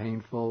neither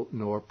painful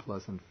nor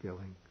pleasant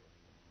feeling.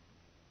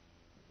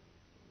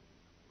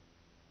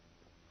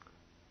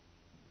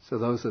 So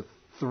those are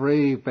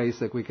three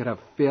basic. We could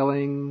have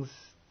feelings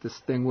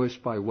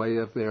distinguished by way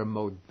of their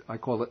I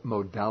call it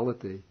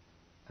modality,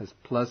 as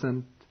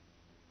pleasant,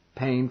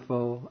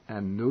 painful,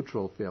 and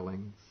neutral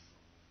feelings.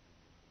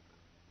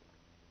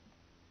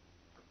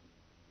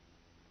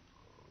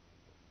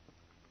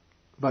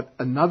 But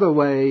another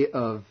way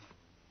of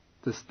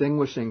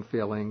distinguishing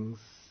feelings,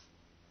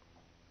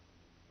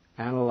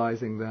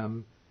 analyzing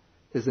them,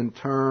 is in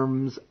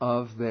terms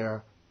of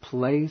their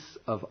place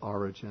of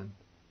origin,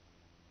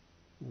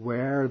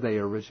 where they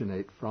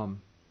originate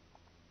from.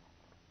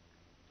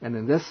 And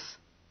in this,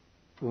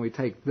 when we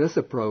take this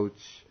approach,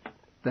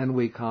 then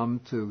we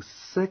come to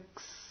 6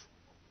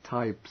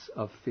 types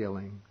of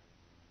feeling.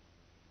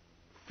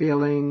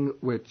 Feeling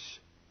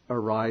which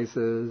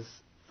arises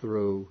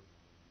through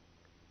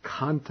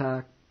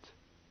contact,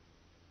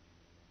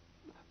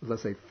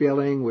 let's say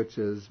feeling which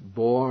is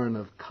born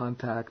of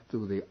contact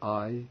through the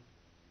eye,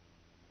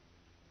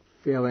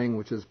 feeling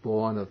which is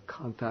born of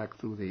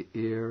contact through the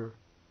ear,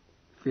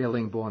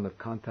 feeling born of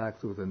contact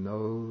through the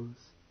nose,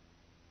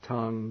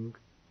 tongue,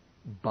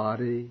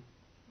 body.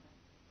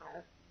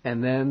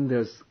 And then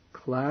there's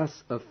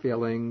class of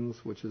feelings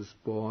which is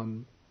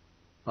born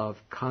of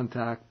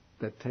contact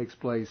that takes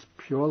place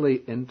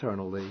purely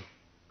internally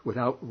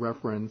without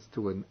reference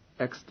to an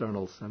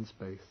external sense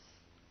base.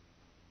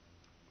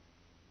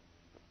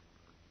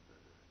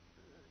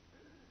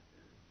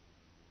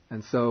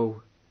 And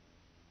so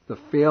the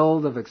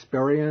field of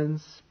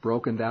experience,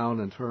 broken down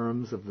in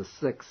terms of the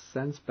 6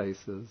 sense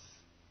bases,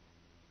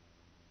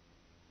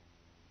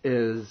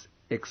 is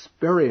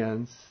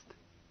experienced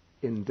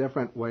in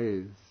different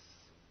ways,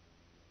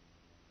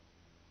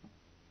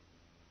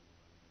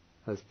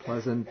 as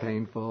pleasant,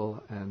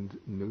 painful, and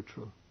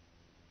neutral.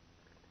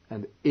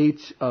 And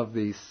each of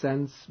these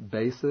sense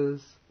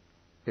bases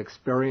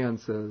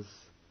experiences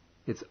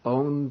its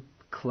own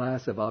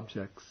class of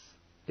objects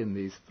in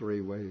these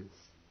 3 ways.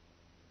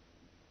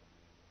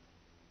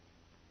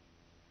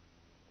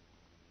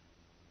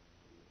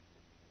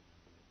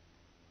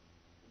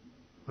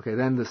 Okay,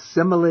 then the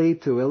simile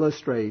to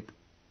illustrate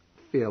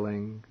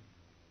feeling,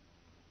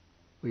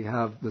 we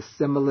have the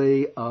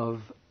simile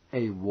of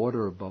a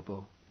water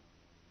bubble.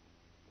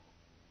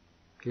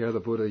 Here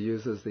the Buddha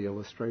uses the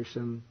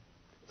illustration.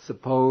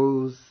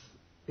 Suppose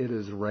it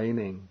is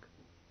raining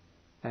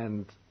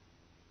and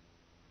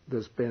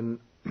there's been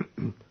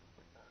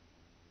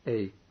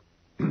a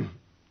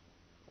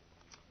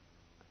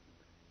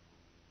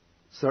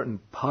certain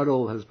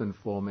puddle has been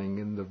forming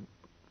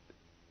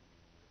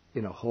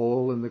in a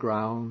hole in the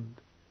ground.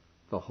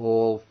 The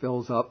hole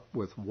fills up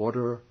with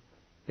water,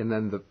 and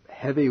then the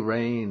heavy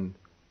rain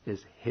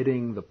is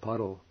hitting the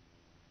puddle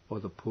or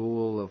the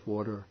pool of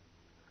water.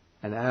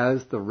 And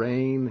as the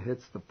rain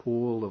hits the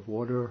pool of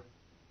water,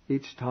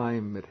 each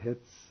time it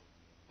hits,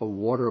 a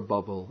water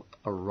bubble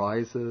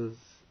arises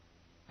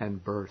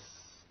and bursts,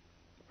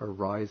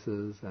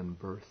 arises and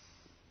bursts.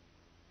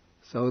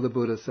 So the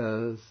Buddha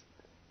says,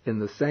 in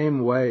the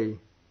same way,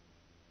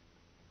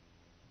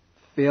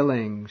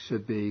 feeling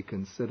should be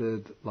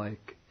considered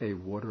like a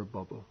water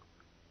bubble.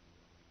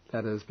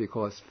 That is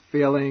because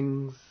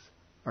feelings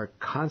are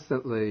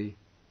constantly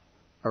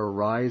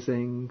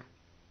arising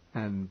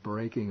and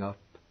breaking up,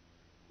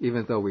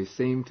 even though we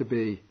seem to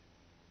be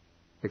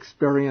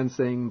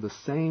experiencing the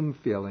same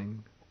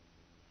feeling,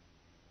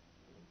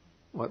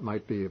 what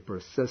might be a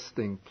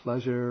persisting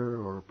pleasure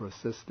or a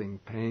persisting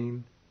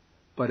pain.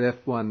 But if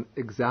one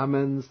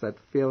examines that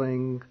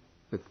feeling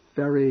with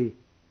very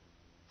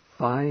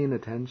fine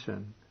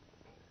attention,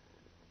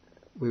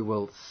 we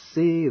will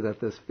see that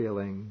this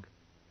feeling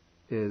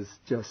is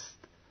just,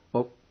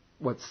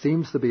 what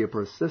seems to be a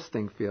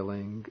persisting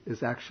feeling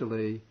is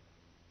actually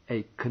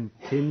a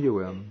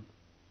continuum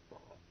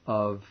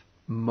of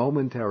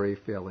momentary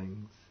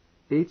feelings,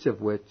 each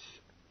of which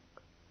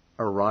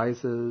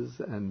arises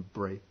and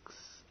breaks,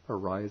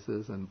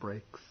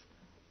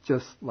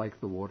 just like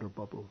the water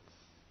bubbles.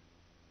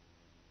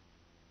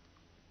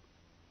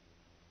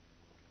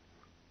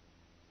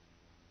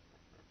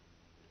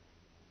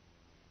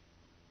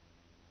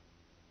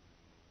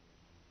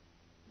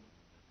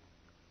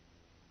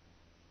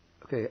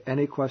 Okay,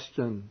 any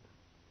question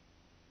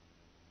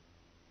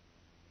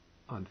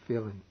on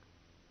feeling?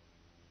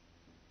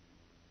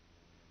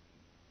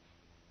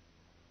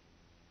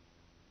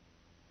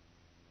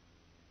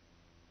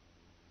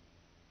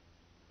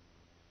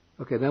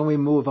 Okay, then we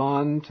move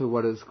on to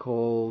what is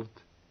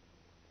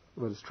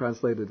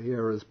translated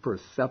here as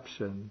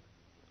perception,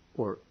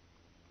 or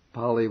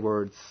Pali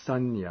word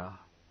sanya.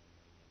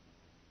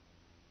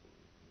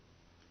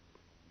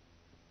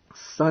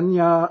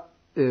 Sanya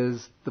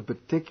is the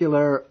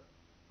particular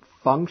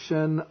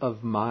function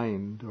of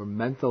mind or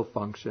mental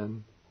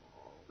function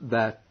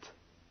that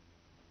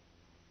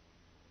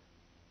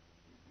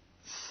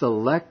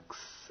selects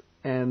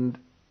and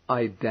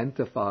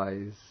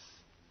identifies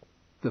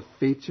the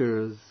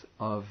features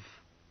of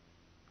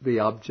the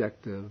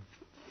objective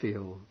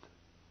field.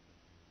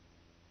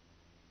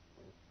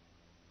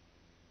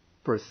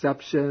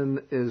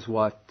 Perception is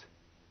what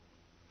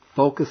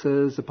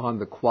focuses upon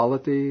the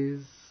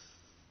qualities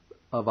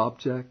of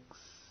objects.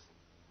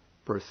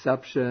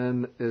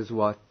 Perception is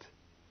what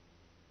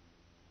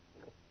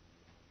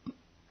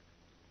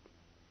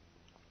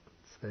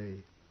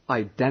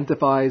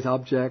identifies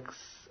objects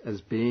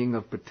as being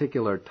of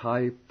particular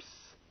types.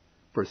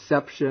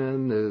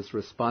 Perception is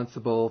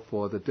responsible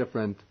for the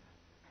different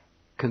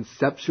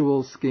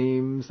conceptual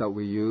schemes that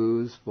we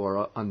use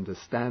for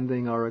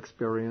understanding our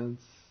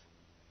experience.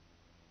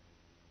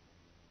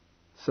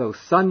 So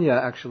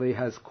sanya actually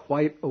has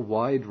quite a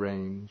wide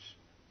range,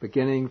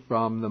 beginning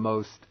from the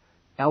most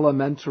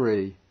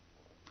elementary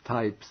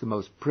types, the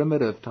most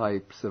primitive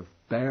types of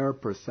bare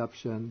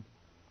perception,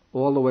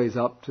 all the ways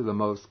up to the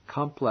most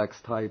complex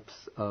types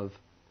of,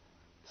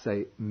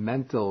 say,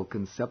 mental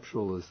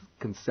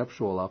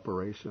conceptual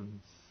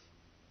operations.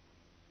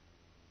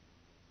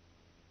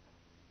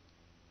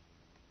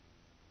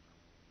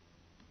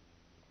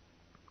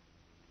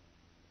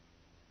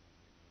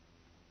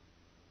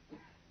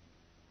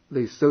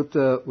 The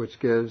sutta, which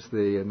gives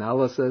the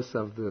analysis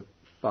of the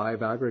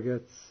 5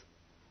 aggregates,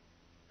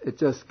 it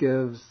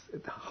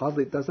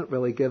doesn't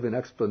really give an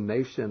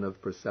explanation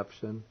of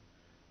perception,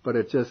 but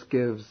it just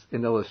gives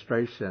an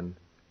illustration.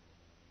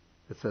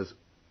 It says,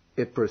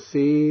 it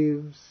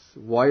perceives.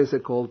 Why is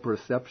it called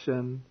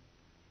perception?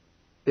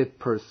 It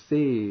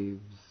perceives.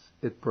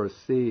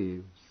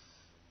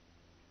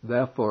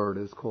 Therefore, it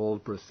is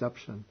called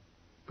perception.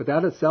 But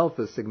that itself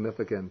is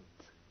significant.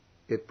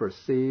 It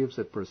perceives.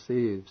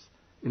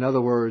 In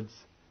other words,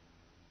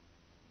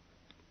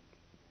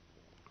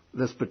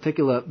 this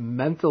particular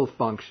mental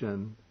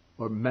function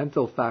or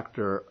mental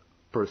factor,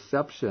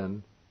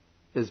 perception,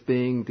 is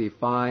being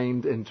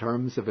defined in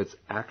terms of its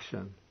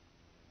action.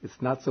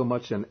 It's not so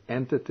much an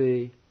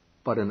entity,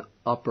 but an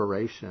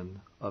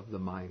operation of the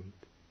mind.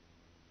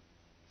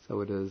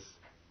 So it is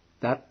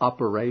that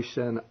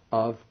operation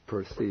of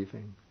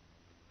perceiving,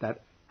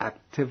 that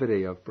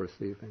activity of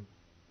perceiving.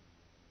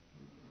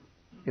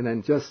 And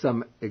then just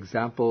some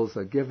examples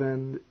are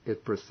given.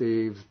 It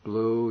perceives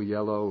blue,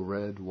 yellow,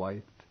 red,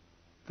 white.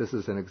 This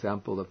is an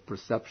example of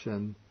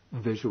perception,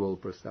 visual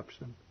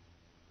perception.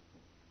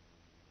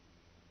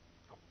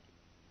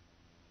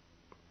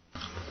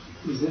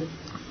 Is it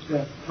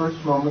that first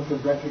moment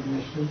of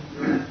recognition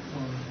or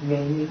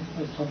naming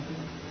or something?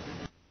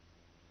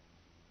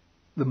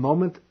 The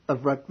moment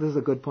of this is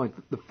a good point.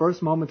 The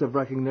first moment of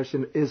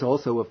recognition is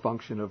also a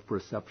function of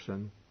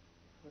perception.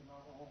 But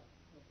not all.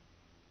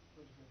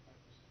 What is meant by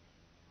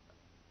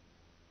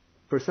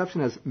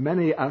Perception perception? has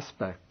many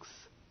aspects.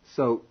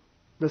 So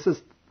this is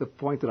the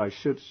point that I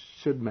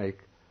should make.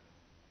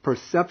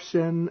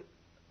 Perception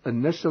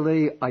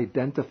initially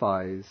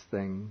identifies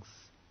things.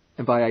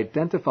 And by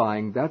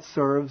identifying, that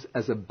serves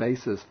as a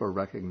basis for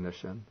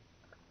recognition.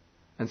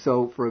 And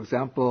so, for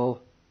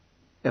example,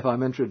 if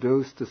I'm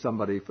introduced to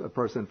a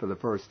person for the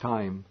first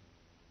time,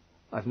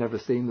 I've never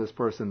seen this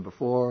person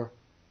before,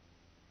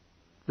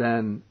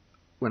 then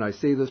when I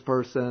see this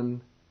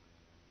person,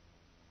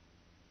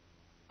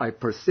 I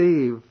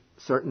perceive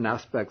certain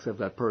aspects of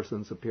that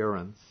person's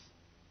appearance.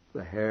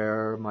 The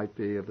hair might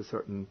be of a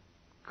certain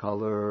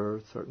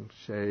color, certain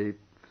shape,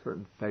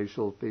 certain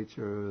facial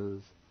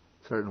features,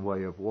 certain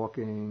way of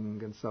walking,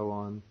 and so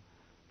on.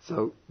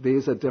 So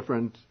these are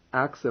different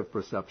acts of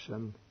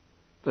perception.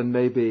 Then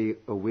maybe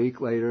a week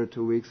later,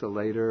 2 weeks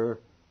later,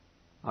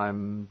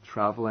 I'm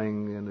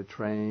traveling in a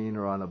train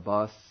or on a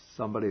bus.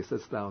 Somebody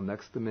sits down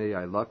next to me.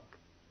 I look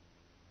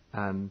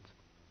at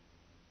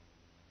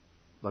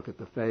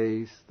the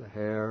face, the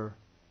hair,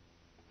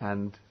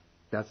 and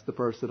that's the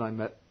person I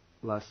met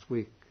last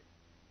week.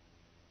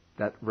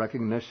 That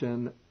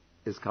recognition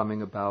is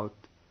coming about.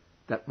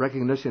 That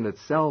recognition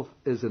itself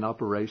is an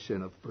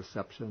operation of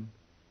perception.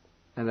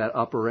 And that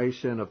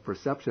operation of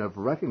perception, of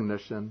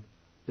recognition,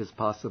 is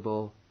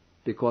possible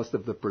because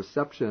of the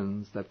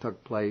perceptions that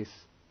took place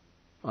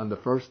on the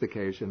first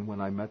occasion when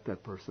I met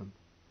that person.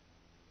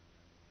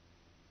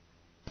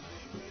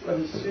 But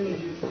as soon as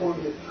you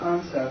form the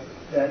concept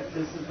that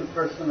this is the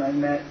person I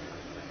met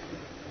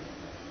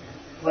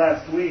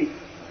last week,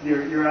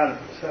 you're out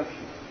of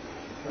perception,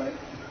 right?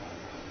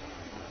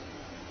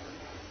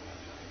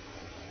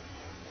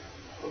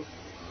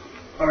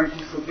 Aren't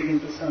you still beginning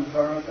to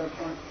samsara at that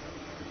point?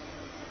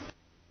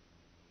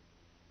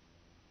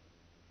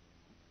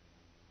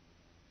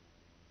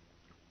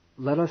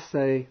 Let us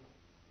say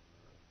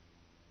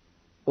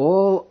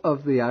all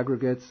of the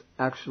aggregates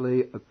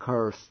actually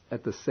occur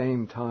at the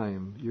same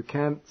time. You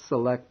can't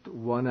select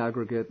one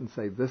aggregate and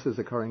say this is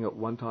occurring at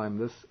one time,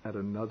 this at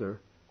another.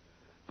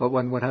 But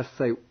what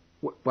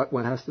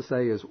one has to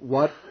say is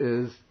what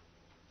is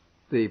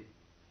the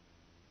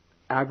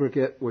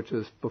aggregate which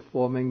is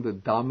performing the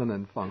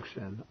dominant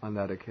function on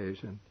that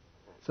occasion.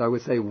 So I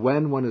would say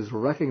when one is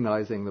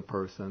recognizing the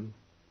person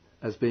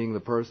as being the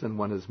person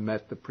one has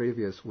met the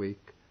previous week,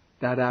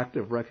 that act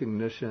of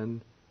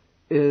recognition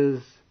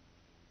is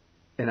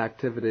an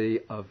activity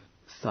of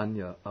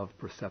sanya, of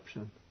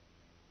perception.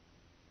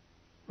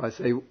 I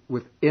say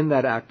within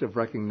that act of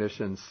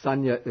recognition,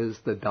 sanya is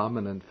the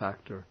dominant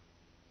factor.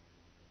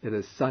 It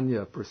is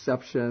sanya,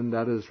 perception,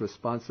 that is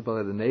responsible.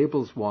 It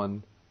enables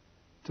one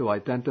to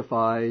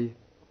identify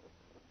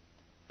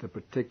the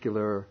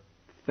particular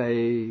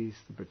face,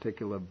 the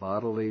particular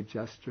bodily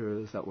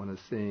gestures that one is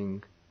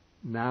seeing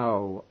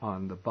now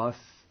on the bus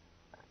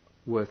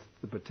with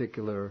the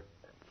particular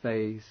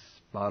face,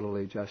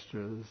 bodily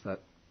gestures that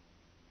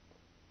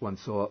one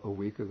saw a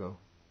week ago.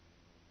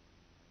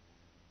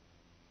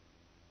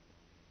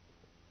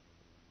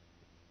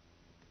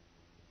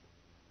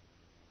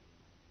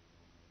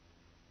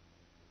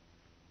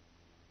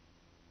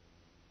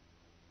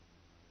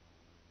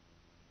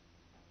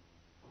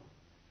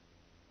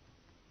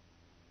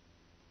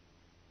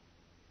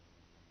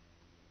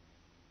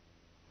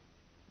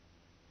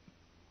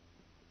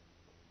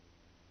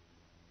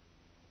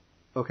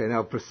 Okay,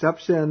 now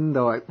perception,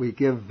 though we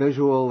give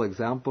visual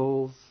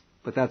examples,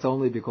 but that's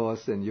only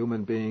because in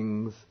human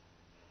beings,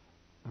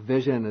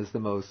 vision is the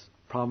most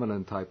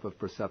prominent type of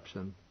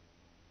perception.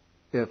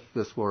 If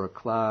this were a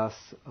class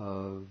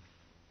of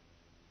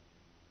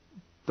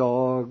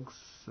dogs,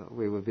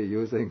 we would be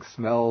using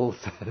smells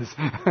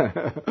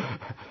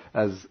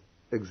as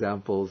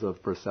examples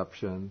of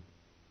perception.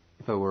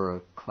 If it were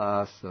a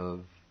class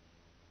of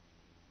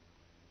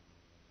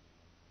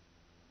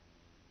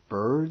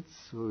birds,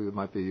 we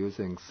might be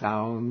using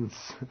sounds.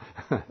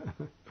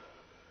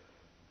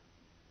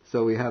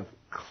 So we have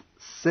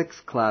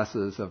 6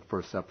 classes of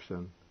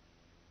perception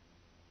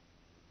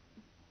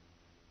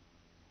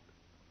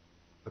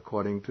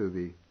according to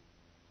the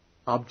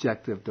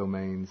objective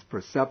domains: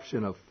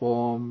 perception of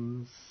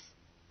forms,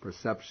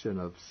 perception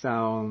of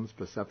sounds,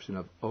 perception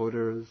of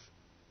odors,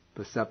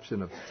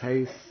 perception of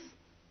tastes,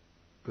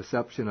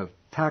 perception of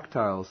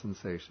tactile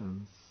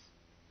sensations.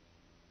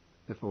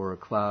 If it were a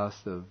class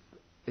of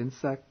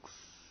insects,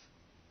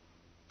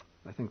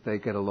 I think they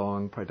get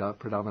along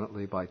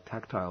predominantly by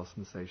tactile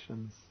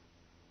sensations.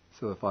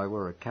 So if I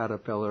were a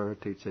caterpillar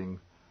teaching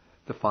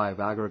the 5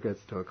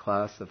 aggregates to a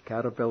class of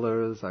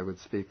caterpillars, I would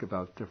speak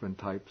about different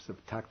types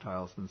of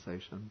tactile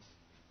sensations.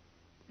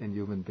 In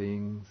human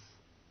beings,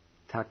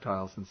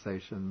 tactile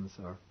sensations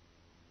are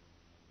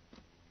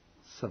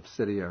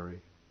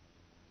subsidiary.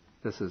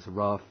 This is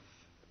rough,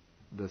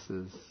 this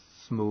is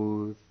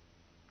smooth,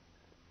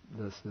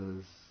 this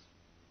is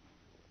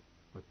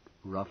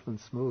rough and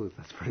smooth.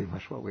 That's pretty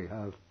much what we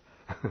have.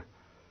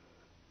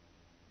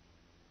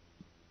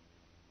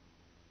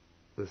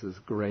 This is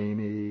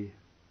grainy.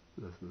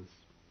 This is...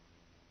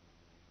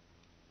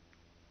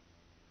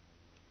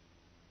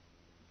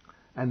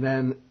 And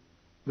then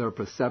their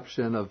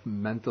perception of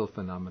mental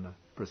phenomena,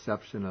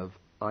 perception of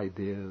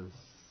ideas.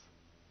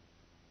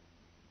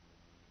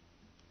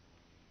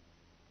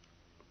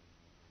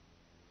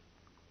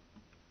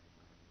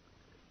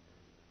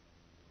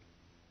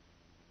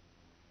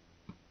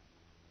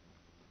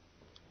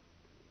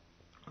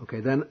 Okay,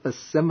 then a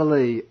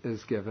simile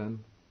is given.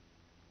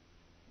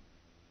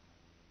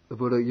 The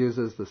Buddha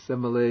uses the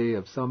simile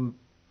of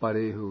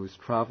somebody who's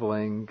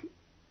traveling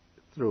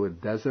through a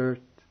desert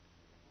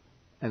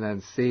and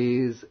then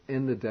sees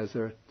in the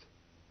desert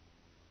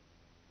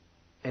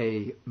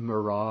a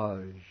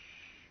mirage,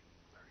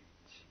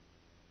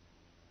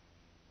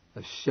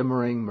 a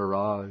shimmering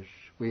mirage.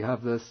 We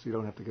have this, you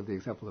don't have to give the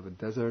example of a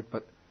desert,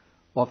 but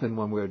often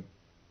when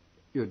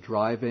you're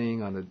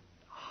driving on a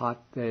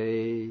hot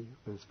day,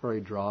 it's very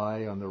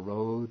dry on the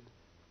road,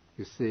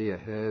 you see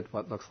ahead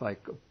what looks like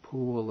a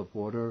pool of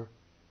water,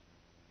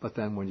 but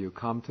then when you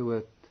come to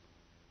it,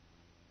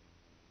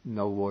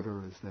 no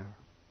water is there.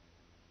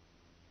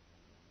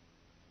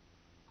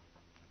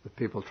 The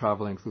people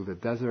traveling through the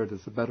desert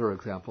is a better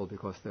example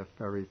because they're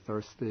very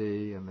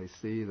thirsty and they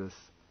see this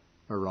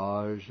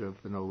mirage of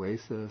an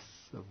oasis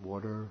of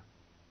water.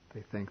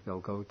 They think they'll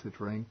go to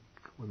drink.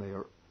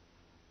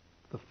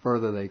 The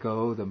further they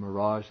go, the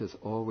mirage is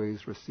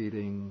always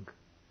receding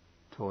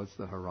towards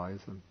the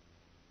horizon.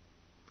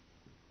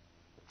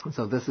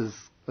 So this is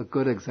a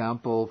good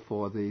example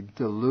for the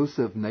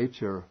delusive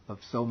nature of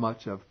so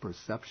much of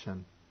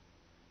perception,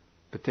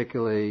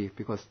 particularly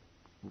because,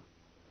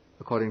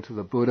 according to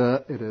the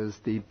Buddha, it is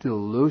the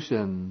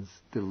delusions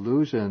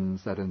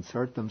that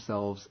insert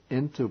themselves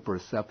into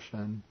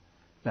perception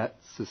that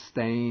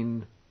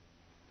sustain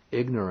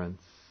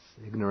ignorance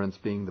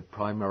being the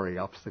primary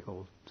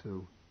obstacle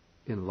to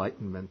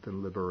enlightenment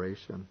and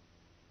liberation.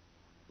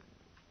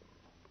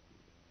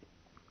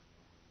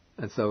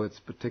 And so it's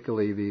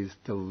particularly these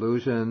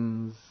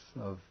delusions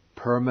of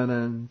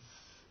permanence,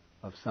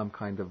 of some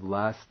kind of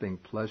lasting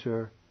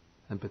pleasure,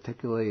 and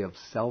particularly of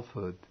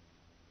selfhood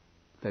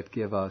that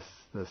give us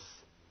this,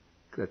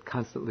 that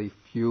constantly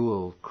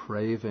fuel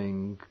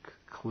craving,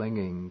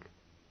 clinging,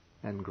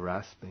 and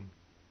grasping.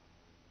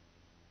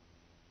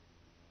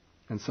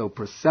 And so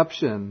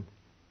perception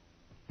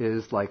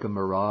is like a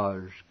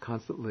mirage,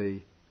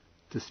 constantly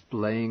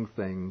displaying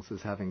things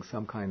as having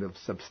some kind of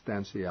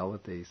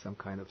substantiality, some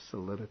kind of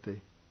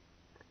solidity,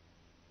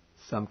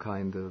 some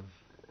kind of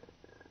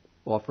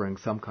offering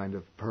some kind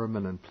of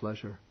permanent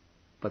pleasure.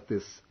 But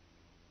this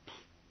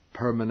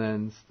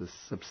permanence, this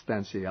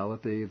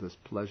substantiality, this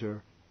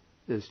pleasure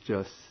is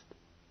just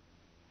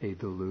a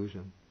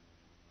delusion,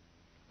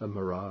 a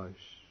mirage.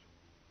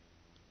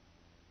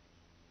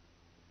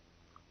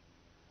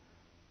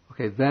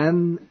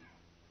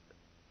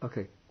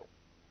 Okay,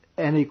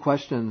 any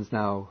questions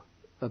now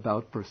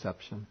about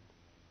perception?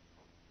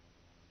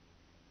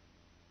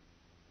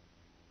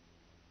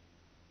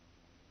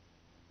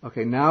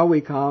 Okay, now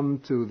we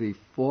come to the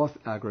fourth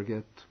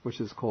aggregate,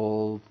 which is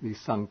called the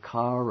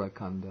Sankhara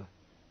Khandha.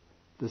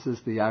 This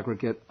is the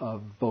aggregate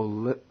of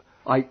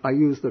I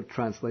use the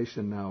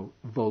translation now,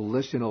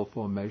 volitional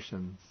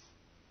formations.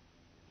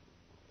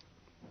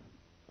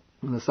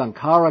 And the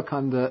Sankhara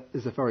Khandha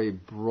is a very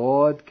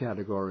broad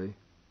category.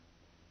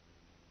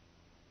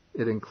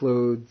 It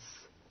includes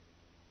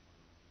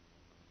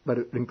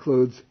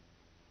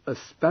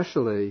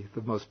especially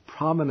the most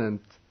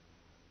prominent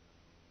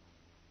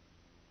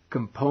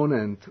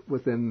component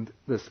within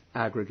this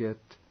aggregate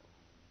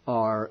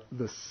are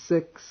the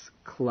 6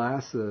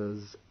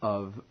 classes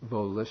of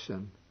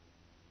volition.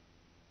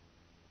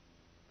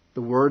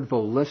 The word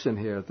volition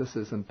here, this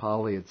is in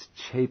Pali, it's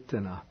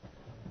chaitana.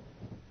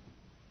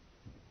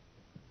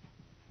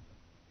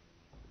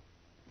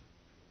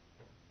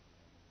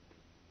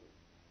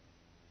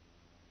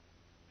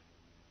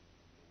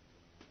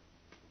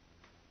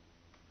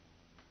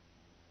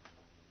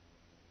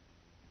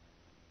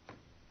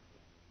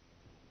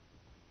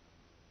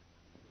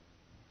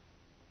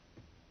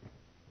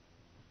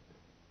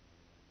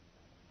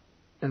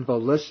 And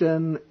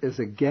volition is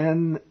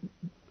again,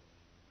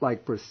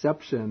 like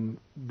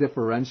perception,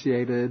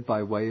 differentiated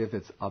by way of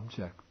its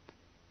object.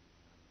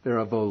 There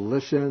are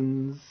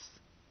volitions,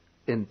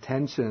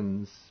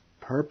 intentions,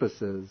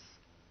 purposes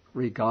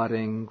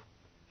regarding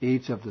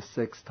each of the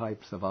 6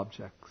 types of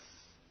objects.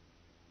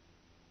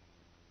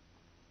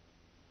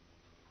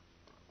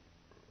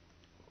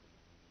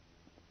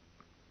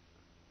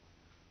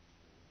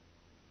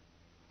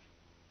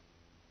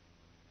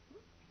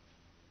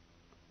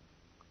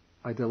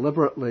 I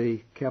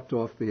deliberately kept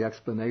off the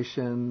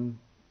explanation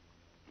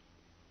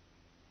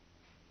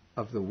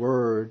of the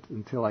word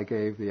until I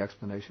gave the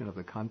explanation of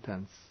the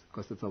contents,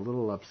 because it's a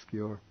little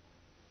obscure.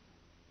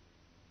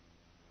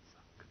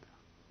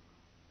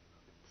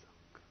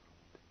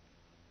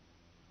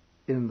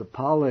 In the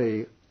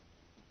Pali,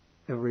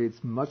 it reads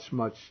much,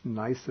 much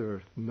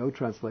nicer. No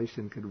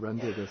translation could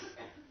render this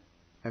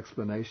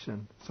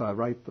explanation. So I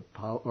write the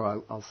Pali,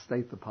 or I'll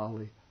state the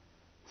Pali.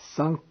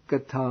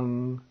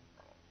 Sankatang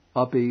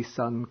Abhi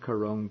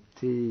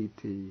sankaronti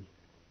ti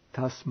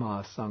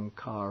tasma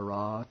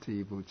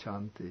sankarati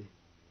buchanti.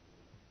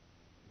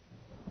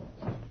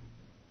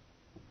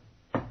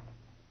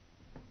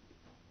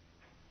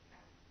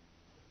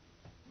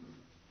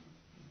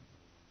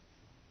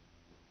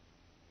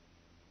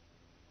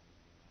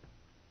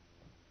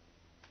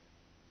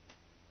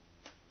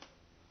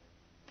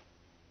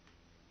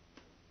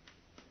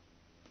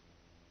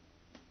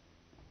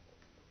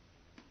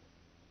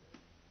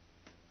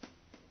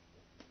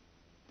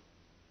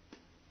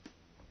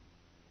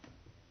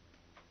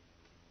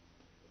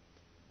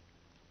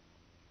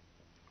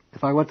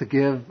 If I were to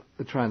give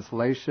a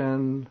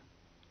translation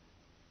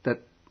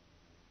that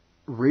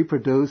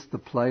reproduced the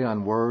play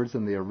on words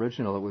in the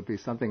original, it would be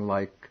something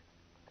like,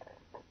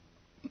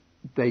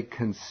 they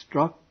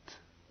construct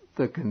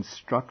the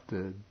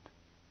constructed,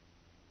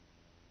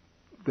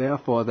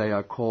 therefore they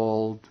are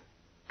called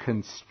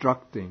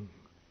constructings.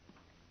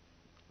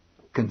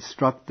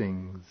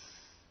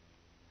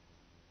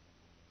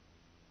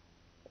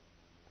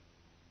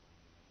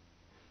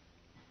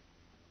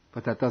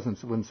 But that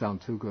wouldn't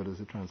sound too good as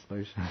a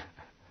translation.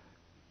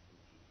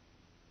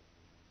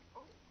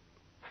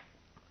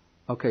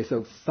 Okay,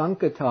 so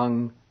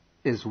sankatang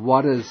is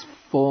what is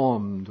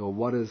formed or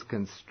what is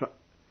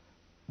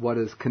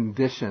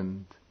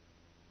conditioned.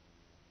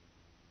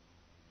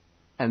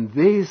 And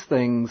these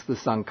things, the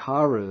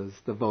sankharas,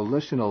 the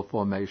volitional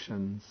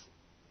formations,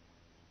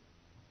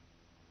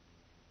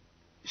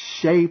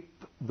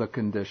 shape the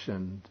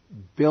conditioned,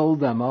 build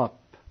them up,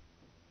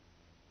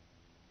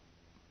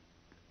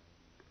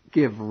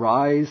 give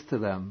rise to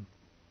them,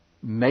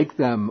 make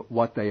them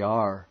what they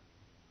are.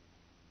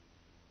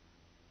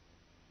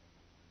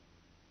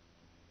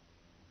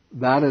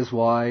 That is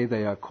why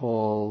they are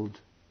called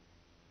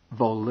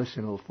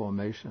volitional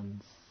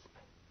formations.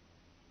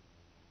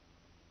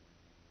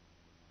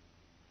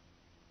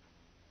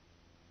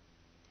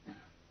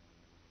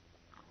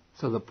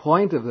 So the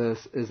point of this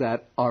is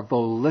that our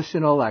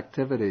volitional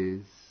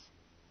activities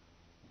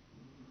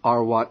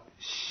are what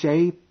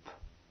shape,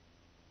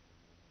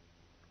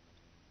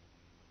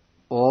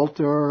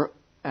 alter,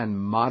 and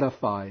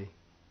modify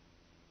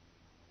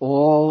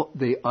all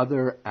the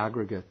other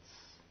aggregates.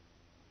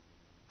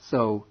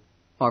 So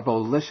our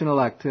volitional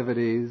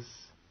activities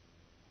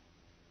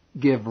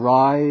give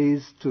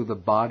rise to the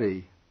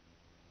body.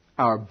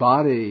 Our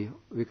body,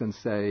 we can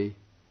say,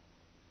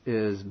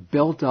 is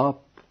built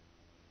up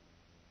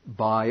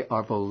by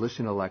our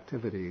volitional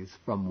activities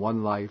from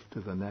one life to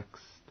the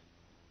next.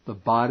 The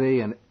body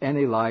in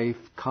any life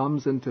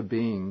comes into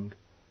being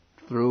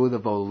through the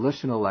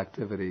volitional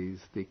activities,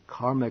 the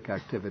karmic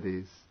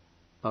activities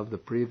of the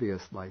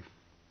previous life.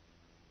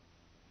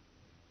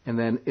 And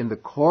then in the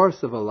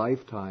course of a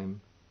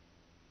lifetime,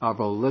 our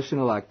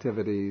volitional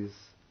activities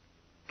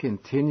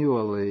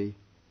continually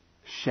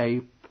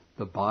shape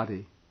the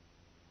body.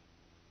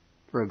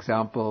 For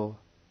example,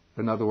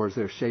 in other words,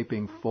 they're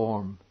shaping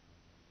form.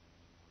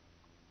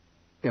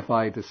 if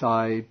I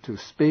decide to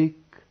speak,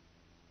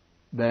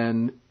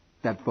 then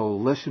that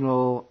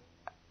volitional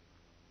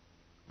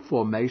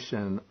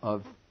formation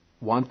of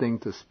wanting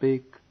to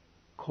speak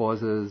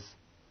causes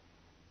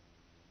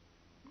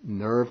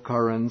nerve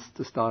currents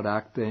to start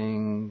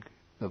acting,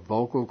 the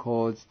vocal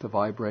cords to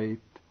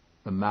vibrate,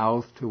 the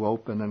mouth to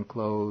open and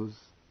close,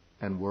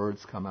 and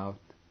words come out.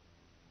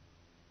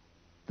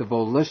 The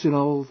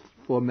volitional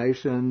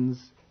formations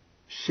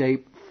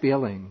shape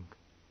feeling.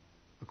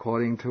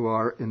 According to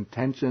our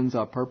intentions,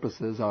 our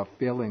purposes, our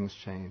feelings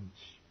change.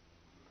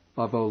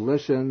 Our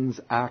volitions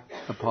act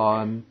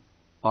upon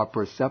our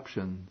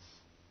perceptions.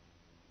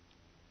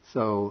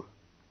 So,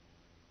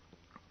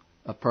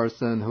 a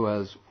person who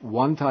has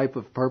one type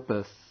of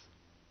purpose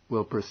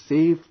will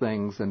perceive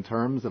things in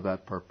terms of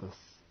that purpose.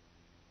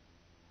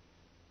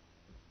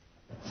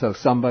 So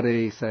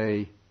somebody,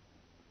 say,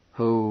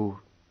 who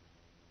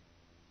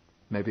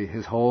maybe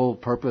his whole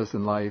purpose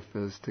in life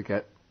is to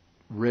get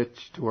rich,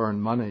 to earn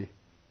money.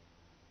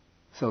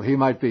 So he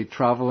might be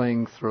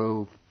traveling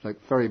through like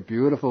very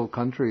beautiful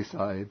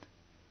countryside,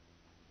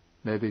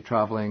 maybe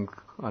traveling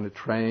on a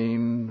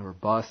train or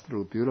bus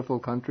through beautiful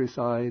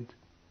countryside.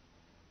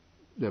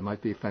 There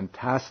might be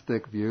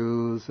fantastic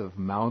views of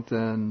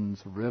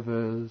mountains,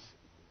 rivers,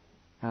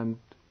 and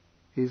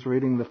he's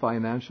reading the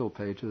financial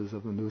pages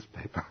of the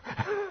newspaper.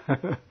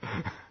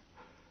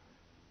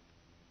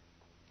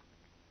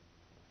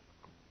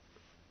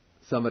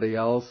 Somebody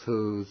else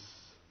whose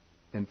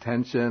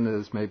intention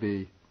is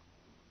maybe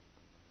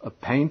a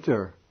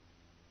painter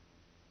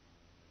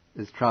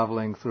is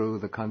traveling through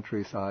the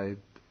countryside,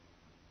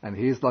 and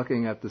he's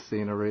looking at the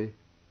scenery,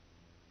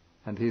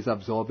 and he's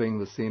absorbing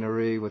the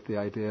scenery with the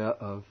idea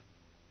of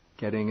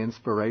getting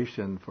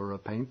inspiration for a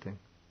painting.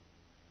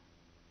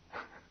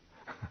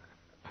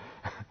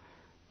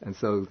 And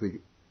so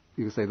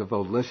you could say the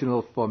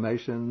volitional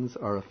formations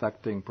are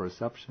affecting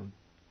perception.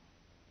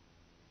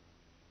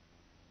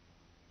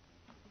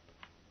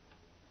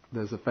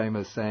 There's a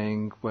famous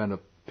saying, when a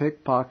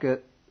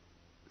pickpocket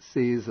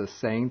sees a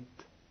saint,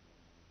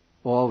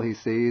 all he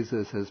sees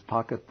is his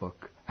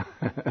pocketbook.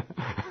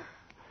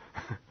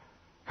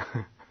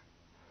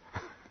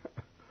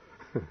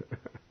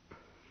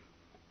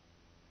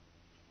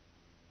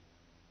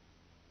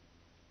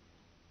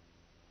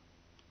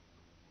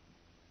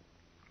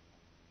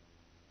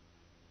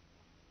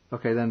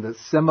 Okay, then the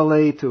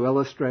simile to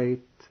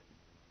illustrate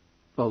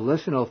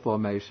volitional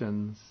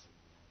formations,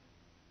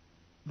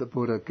 the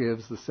Buddha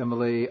gives the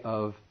simile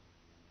of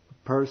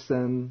a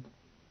person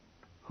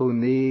who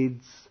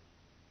needs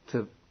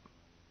to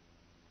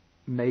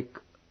make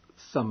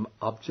some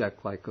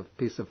object like a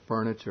piece of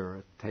furniture,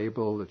 a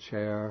table, a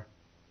chair,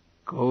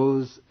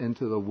 goes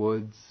into the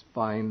woods,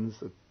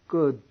 finds a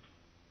good,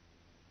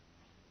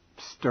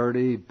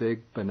 sturdy,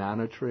 big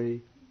banana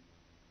tree,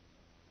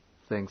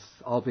 thinks,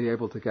 I'll be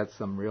able to get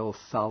some real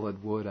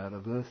solid wood out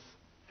of this,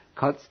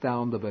 cuts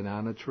down the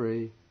banana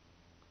tree,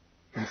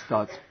 and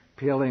starts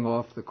peeling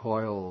off the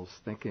coils,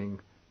 thinking,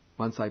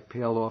 once I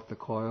peel off the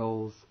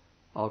coils,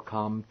 I'll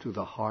come to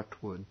the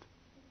heartwood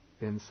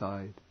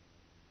inside.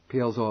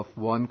 Peels off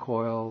one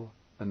coil,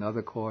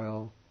 another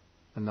coil,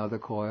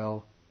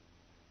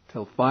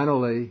 till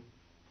finally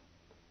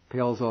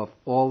peels off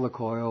all the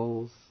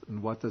coils,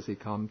 and what does he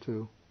come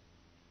to?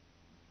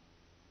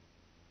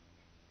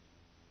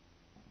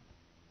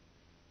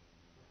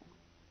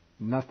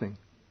 Nothing.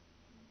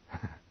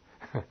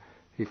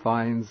 He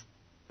finds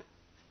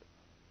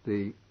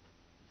the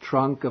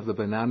trunk of the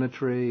banana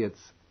tree,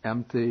 it's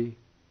empty,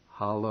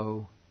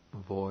 hollow,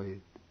 void.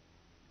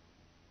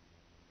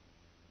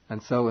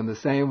 And so in the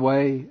same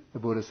way, the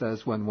Buddha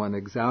says, when one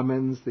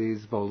examines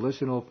these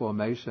volitional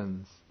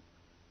formations,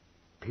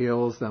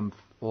 peels them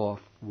off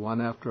one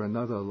after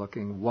another,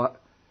 looking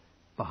what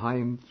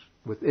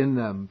within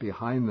them,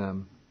 behind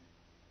them,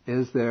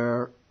 is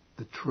there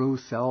the true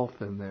self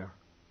in there?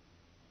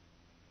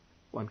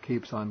 One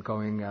keeps on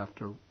going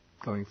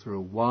through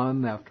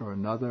one after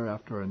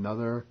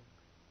another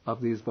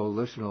of these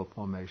volitional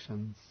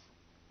formations,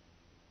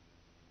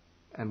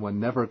 and one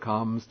never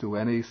comes to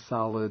any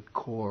solid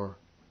core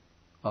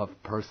of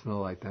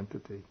personal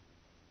identity.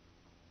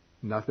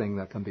 Nothing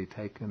that can be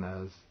taken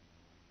as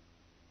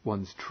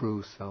one's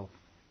true self.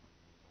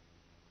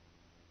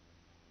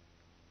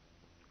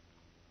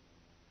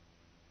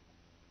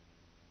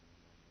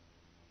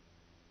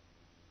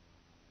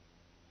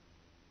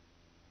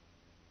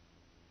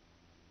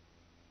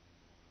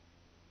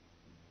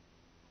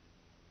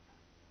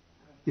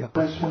 Yeah.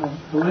 Question of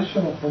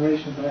volitional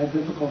formation, but I had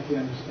difficulty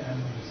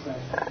understanding this.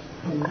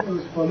 It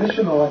was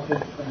volitional, I think,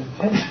 of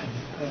intention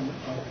and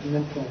of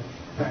mental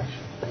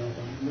action.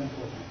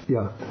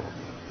 Yeah.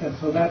 And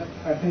so that,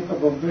 I think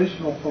of a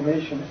volitional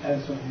formation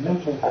as a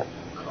mental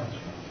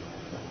construct.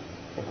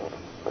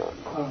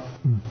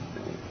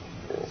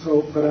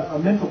 But a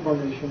mental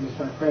formation, is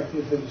not correct,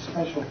 is it a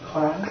special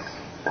class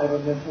of a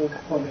mental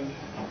formation?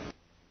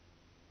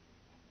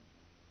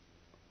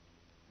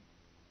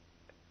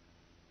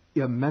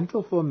 Yeah,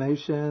 mental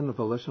formation,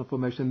 volitional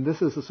formation, this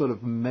is a sort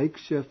of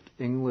makeshift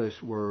English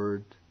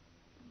word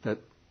that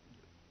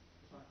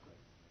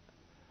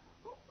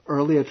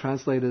earlier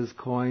translators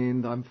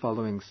coined, I'm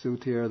following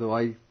suit here, though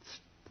I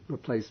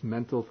replace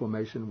mental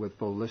formation with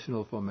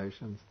volitional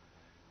formations.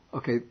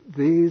 Okay,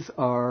 these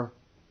are,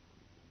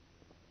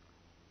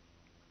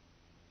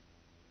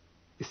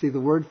 you see,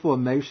 the word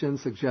formation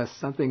suggests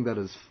something that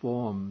is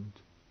formed.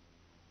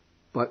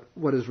 But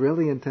what is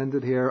really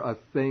intended here are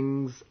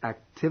things,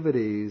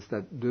 activities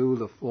that do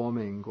the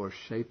forming or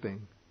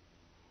shaping.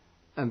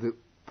 And the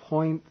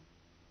point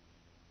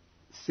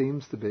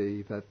seems to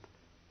be that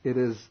it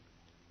is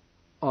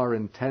our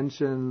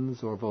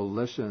intentions or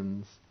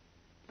volitions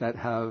that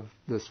have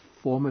this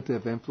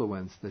formative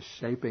influence, this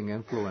shaping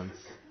influence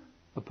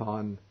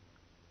upon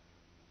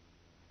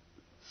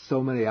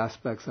so many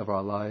aspects of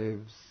our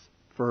lives.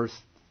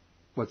 First,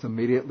 what's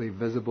immediately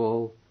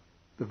visible,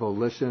 the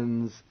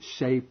volitions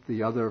shape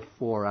the other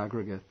four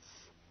aggregates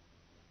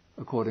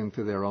according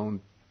to their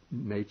own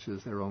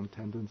natures, their own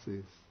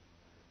tendencies.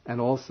 And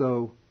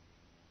also,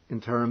 in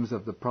terms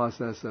of the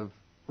process of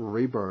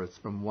rebirth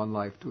from one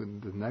life to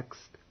the next,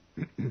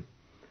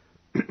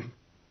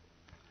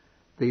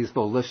 these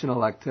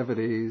volitional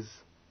activities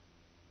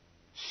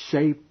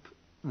shape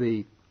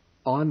the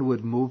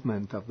onward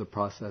movement of the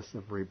process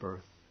of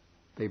rebirth.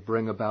 They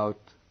bring about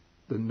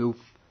the new,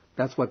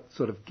 that's what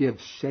sort of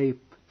gives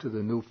shape to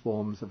the new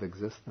forms of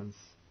existence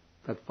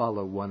that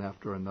follow one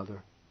after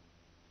another.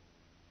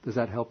 Does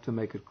that help to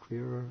make it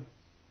clearer?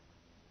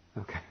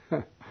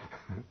 Okay.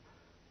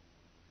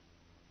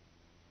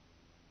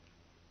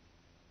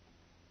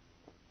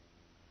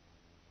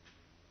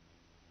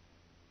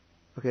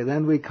 Okay,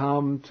 then we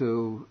come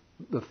to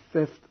the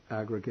fifth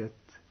aggregate,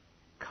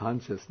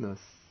 consciousness.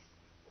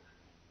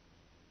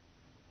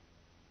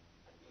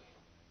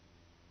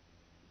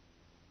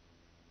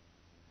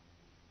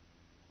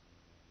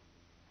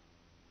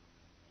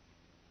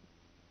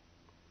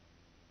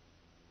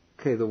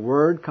 Okay, the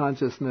word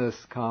consciousness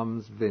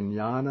comes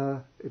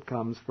vijnana. It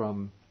comes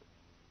from,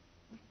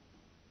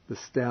 the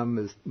stem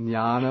is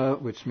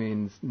jnana, which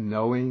means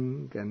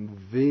knowing, and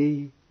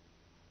vi,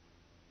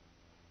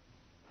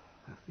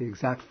 the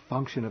exact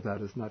function of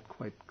that is not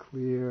quite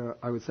clear.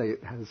 I would say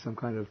it has some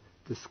kind of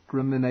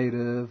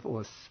discriminative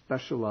or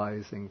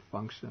specializing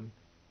function.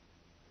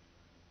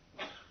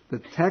 The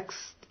text,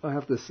 I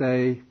have to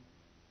say,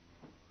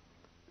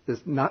 is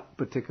not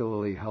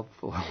particularly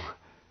helpful.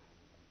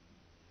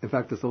 In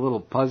fact, it's a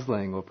little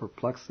puzzling or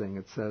perplexing.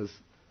 It says,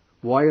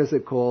 why is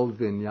it called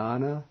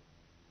vijnana?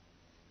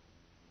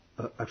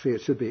 Actually,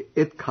 it should be,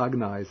 it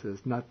cognizes,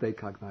 not they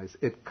cognize.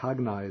 It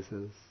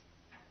cognizes.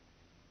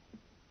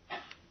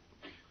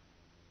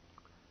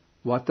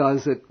 What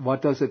does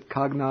it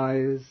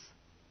cognize?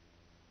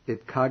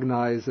 It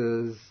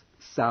cognizes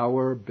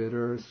sour,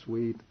 bitter,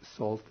 sweet,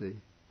 salty,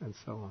 and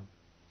so on.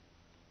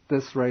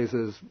 This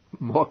raises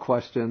more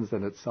questions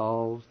than it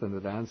solves, than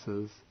it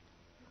answers,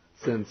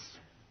 since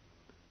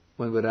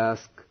one would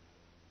ask,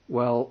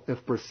 well,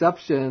 if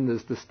perception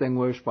is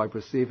distinguished by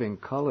perceiving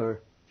color,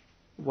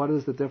 what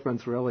is the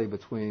difference really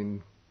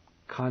between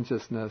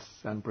consciousness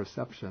and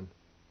perception?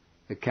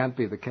 It can't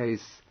be the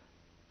case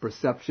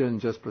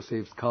perception just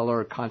perceives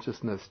color,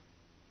 consciousness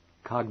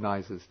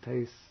cognizes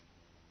taste.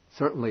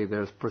 Certainly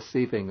there's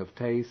perceiving of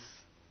taste,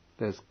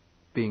 there's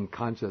being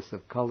conscious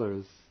of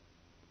colors.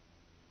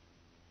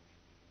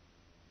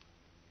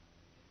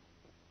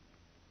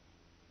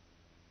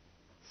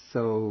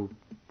 So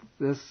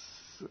this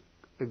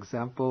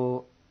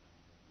example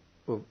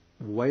of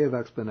way of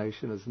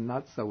explanation is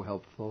not so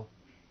helpful.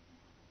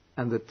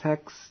 And the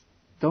texts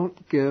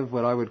don't give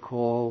what I would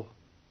call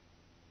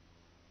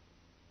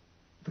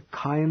the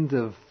kind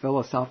of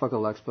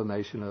philosophical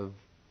explanation of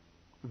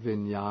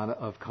vijnana,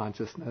 of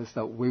consciousness,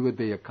 that we would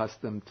be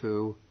accustomed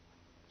to,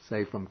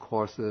 say, from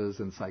courses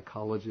in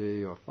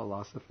psychology or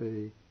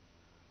philosophy.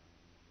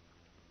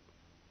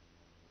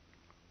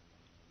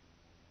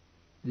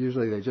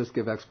 Usually they just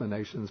give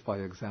explanations by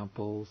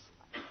examples.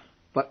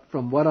 But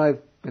from what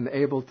I've been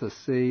able to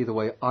see, the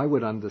way I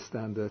would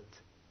understand it,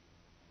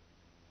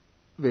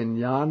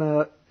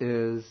 vijnana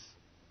is,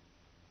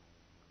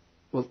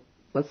 well,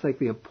 let's take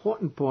the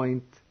important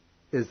point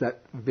is that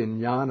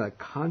vijnana,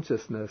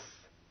 consciousness,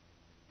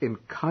 in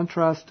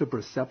contrast to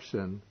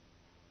perception,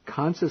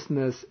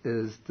 consciousness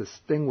is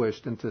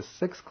distinguished into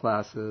 6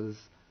 classes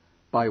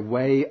by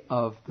way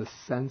of the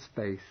sense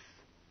base,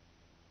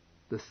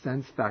 the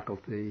sense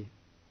faculty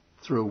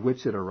through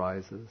which it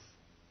arises.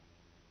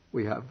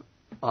 We have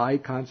eye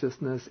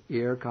consciousness,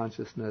 ear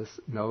consciousness,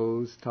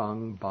 nose,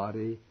 tongue,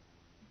 body,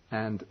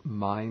 and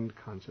mind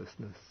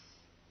consciousness.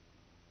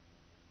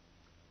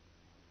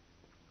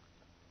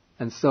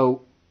 And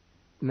so,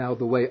 now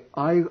the way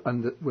I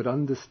would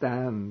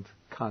understand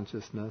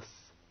consciousness,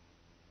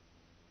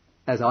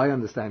 as I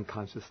understand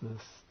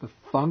consciousness, the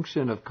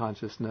function of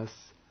consciousness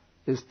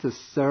is to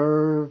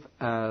serve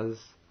as,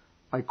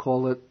 I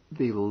call it,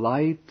 the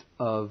light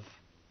of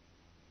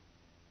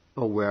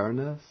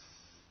awareness.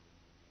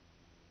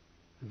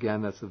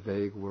 Again, that's a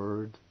vague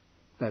word,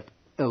 that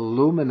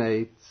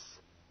illuminates,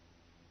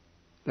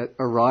 that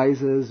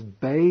arises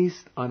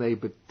based on a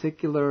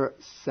particular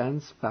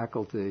sense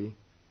faculty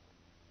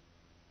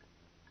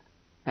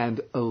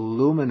and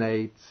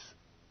illuminates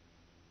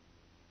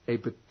a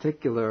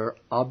particular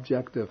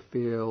objective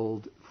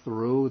field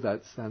through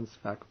that sense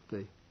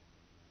faculty.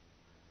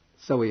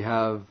 So we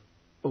have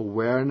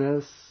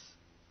awareness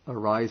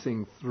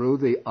arising through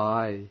the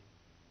eye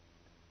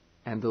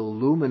and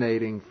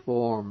illuminating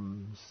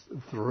forms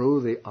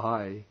through the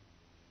eye.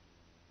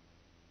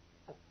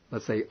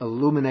 Let's say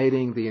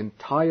illuminating the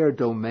entire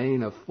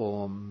domain of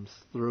forms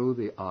through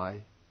the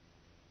eye.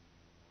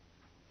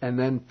 And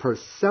then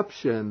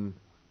perception,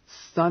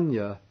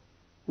 sanya,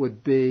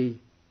 would say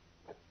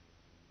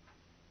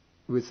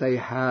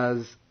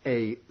has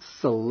a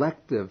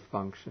selective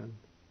function,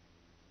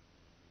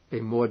 a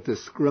more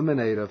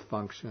discriminative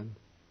function.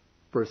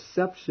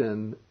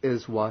 Perception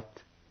is what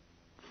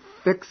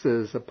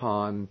fixes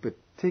upon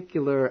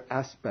particular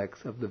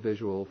aspects of the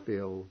visual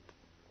field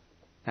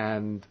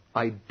and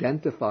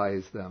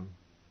identifies them,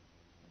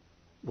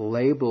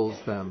 labels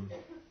them,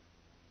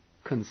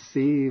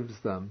 conceives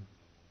them.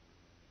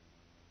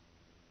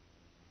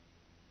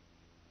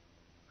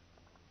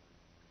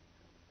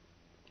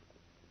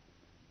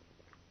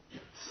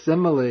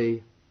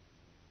 Similarly,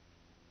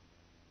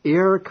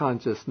 ear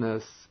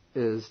consciousness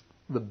is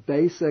the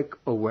basic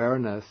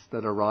awareness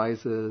that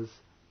arises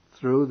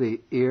through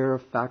the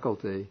ear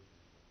faculty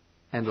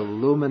and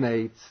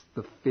illuminates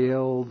the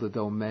field, the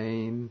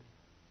domain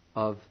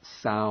of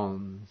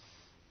sounds.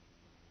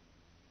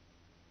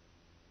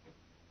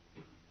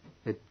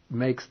 It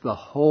makes the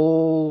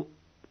whole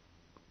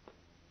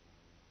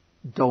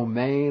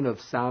domain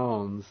of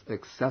sounds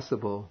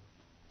accessible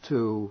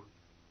to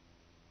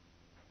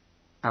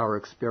our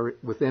experience,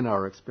 within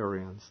our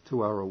experience,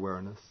 to our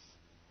awareness.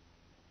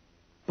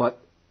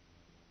 But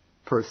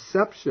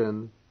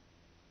perception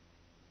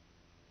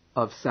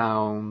of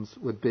sounds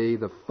would be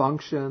the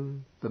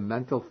function, the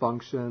mental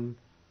function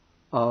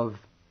of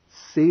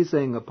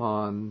seizing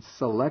upon,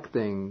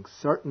 selecting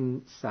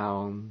certain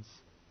sounds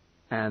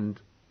and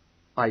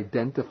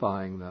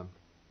identifying them.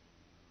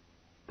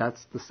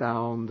 That's the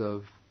sound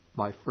of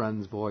my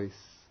friend's voice.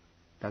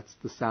 That's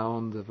the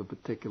sound of a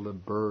particular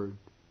bird.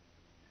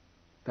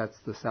 That's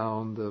the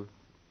sound of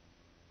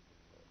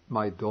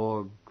my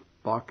dog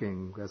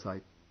barking as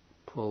I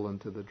pull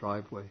into the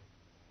driveway.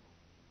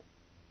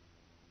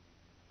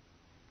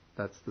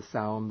 That's the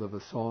sound of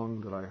a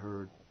song that I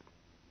heard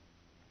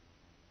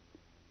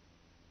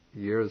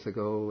years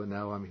ago, and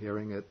now I'm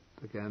hearing it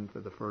again for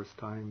the first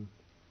time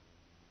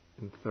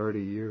in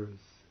 30 years.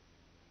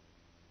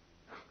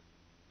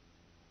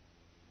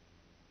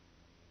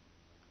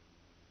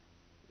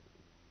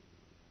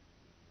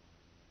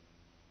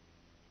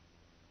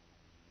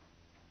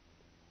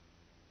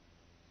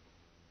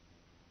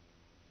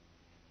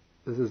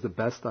 This is the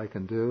best I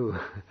can do.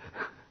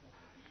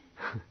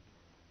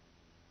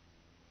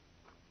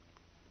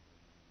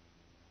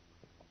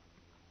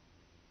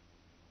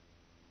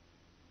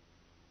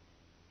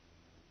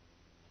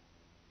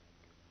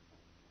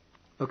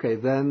 Okay,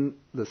 then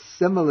the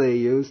simile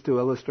used to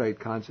illustrate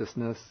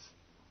consciousness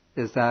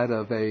is that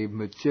of a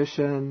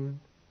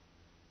magician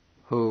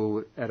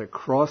who, at a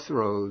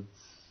crossroads,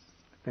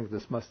 I think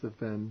this must have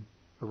been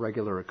a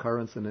regular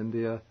occurrence in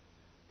India,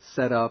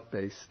 sets up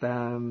a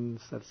stand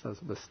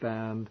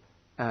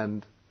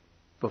and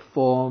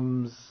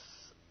performs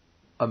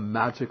a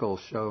magical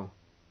show.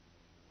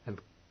 And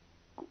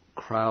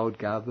crowd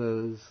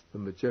gathers. The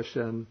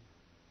magician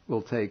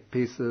will take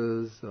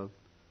pieces of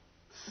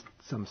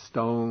some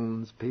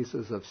stones,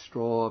 pieces of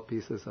straw,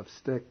 pieces of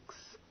sticks,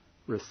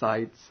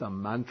 recites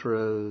some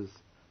mantras,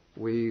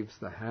 weaves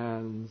the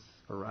hands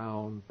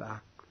around,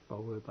 back,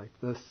 forward like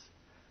this,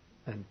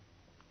 and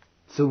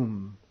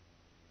zoom,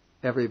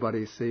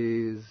 everybody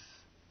sees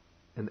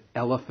an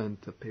elephant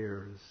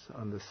appears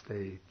on the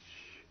stage.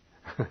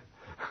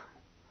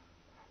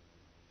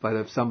 But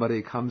if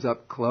somebody comes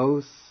up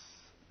close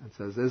and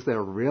says, "Is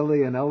there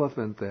really an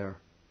elephant there?"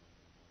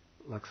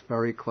 looks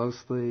very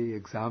closely,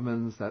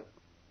 examines that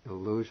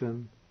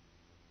illusion.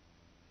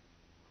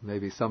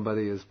 Maybe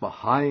somebody is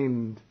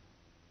behind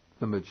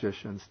the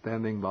magician,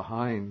 standing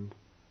behind.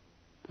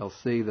 They'll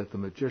see that the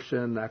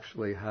magician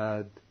actually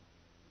had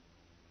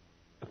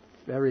a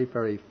very,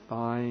 very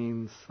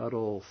fine,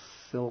 subtle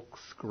silk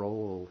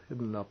scroll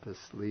hidden up his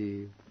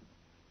sleeve.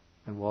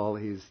 And while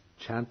he's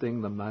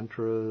chanting the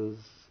mantras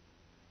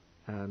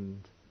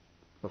and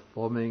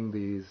performing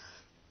these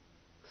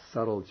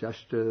subtle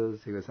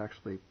gestures, he was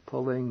actually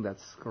pulling that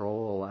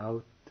scroll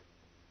out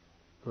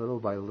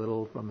little by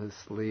little from his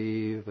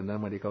sleeve, and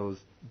then when he goes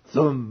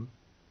zoom,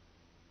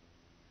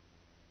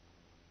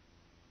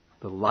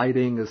 the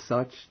lighting is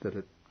such that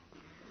it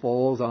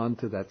falls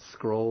onto that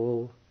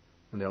scroll,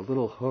 and there are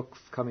little hooks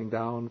coming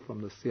down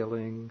from the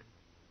ceiling.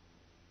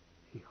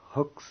 He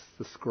hooks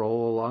the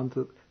scroll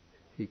onto,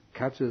 he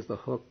catches the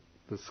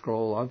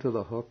scroll onto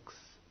the hooks,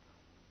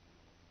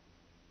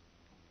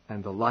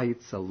 and the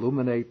lights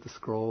illuminate the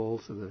scroll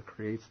so that it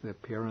creates the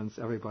appearance.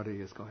 Everybody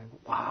is going,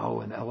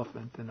 "Wow, an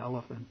elephant, an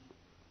elephant."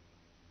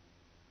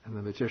 And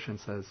the magician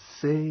says,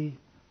 "See,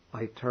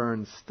 I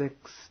turn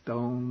sticks,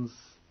 stones,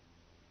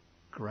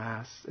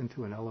 grass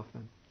into an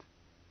elephant."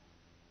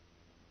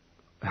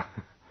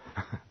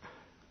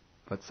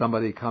 But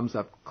somebody comes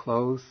up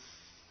close,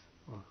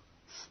 or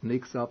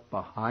sneaks up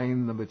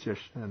behind the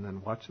magician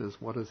and watches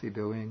what is he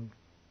doing,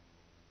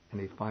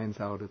 and he finds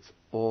out it's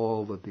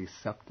all a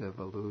deceptive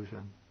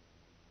illusion,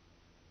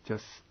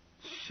 just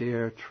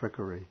sheer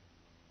trickery.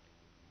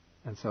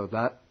 And so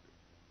that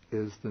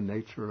is the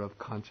nature of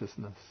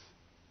consciousness.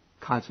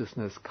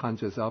 Consciousness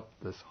conjures up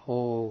this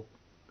whole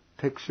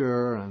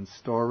picture and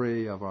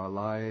story of our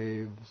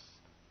lives,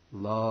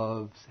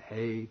 loves,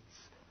 hates.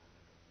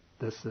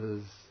 This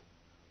is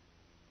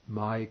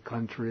my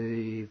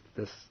country,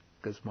 this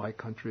is my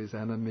country's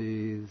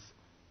enemies,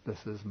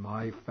 this is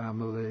my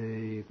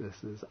family, this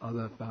is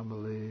other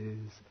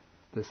families,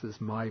 this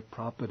is my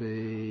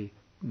property,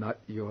 not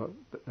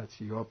that's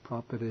your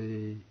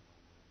property,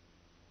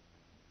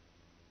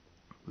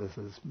 this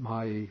is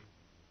my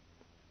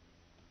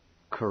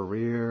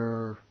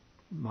career,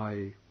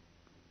 my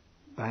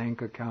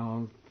bank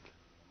account.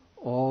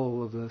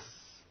 All of this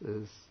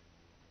is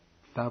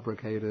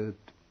fabricated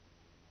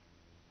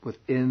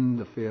within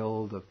the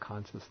field of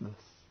consciousness.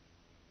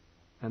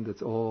 And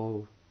it's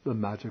all the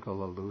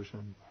magical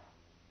illusion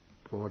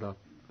brought up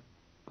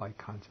by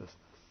consciousness.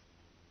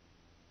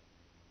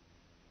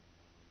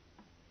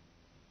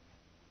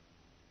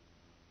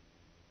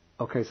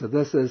 Okay, so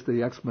this is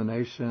the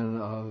explanation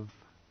of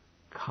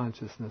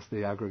consciousness,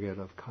 the aggregate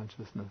of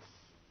consciousness.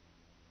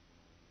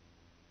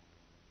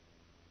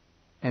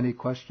 Any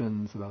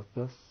questions about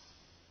this?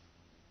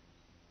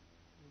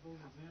 Those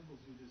examples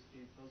you just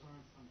gave, those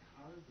aren't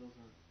sankharas, those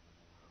are...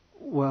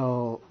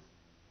 Well...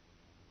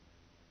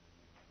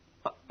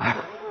 those are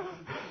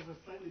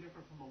slightly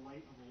different from the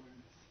light of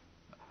awareness.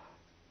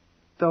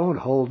 Don't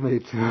hold me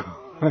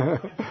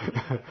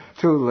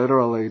too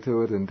literally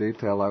to it in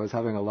detail. I was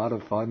having a lot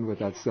of fun with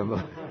that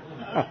simile.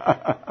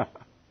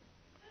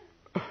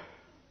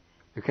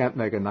 You can't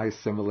make a nice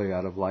simile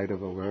out of light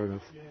of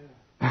awareness. Yeah.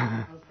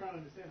 I was trying to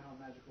understand how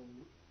magical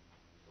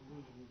illusion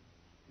would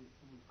be.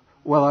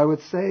 Well, I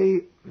would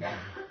say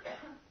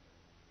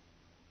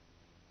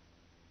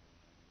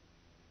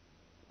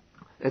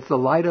it's the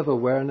light of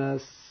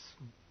awareness.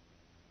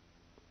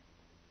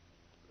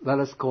 Let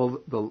us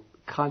call the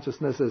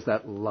consciousness as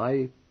that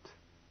light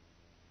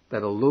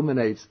that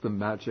illuminates the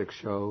magic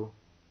show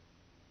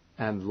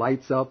and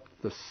lights up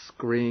the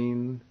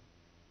screen,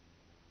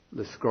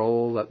 the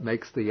scroll that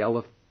makes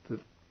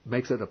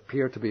makes it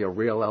appear to be a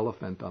real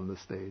elephant on the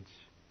stage.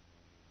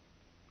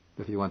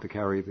 If you want to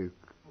carry the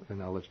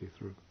analogy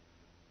through.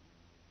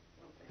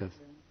 Yes.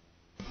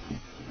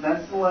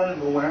 That's the light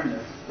of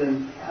awareness.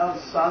 Then how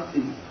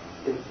sati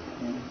is.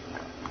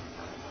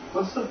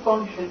 What's the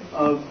function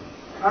of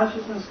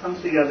consciousness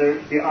comes together,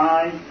 the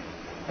eye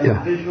and the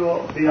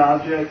visual, the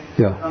object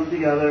come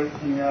together,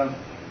 and you have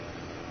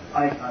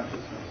eye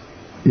consciousness.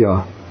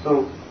 Yeah.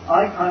 So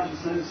eye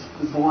consciousness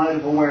is the light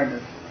of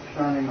awareness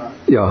shining on.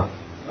 Yeah.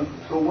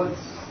 So what's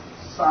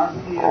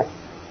sati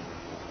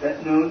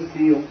that knows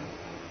the...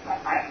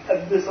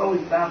 this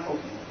always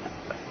baffles me.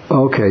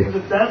 Okay.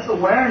 Because if that's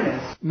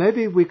awareness...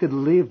 Maybe we could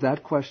leave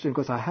that question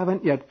because I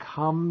haven't yet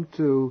come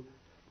to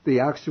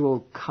the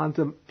actual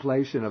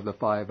contemplation of the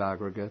five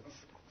aggregates.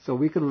 So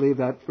we could leave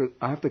that for...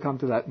 I have to come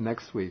to that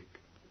next week.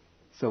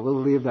 So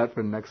we'll leave that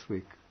for next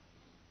week.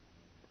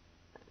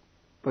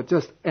 But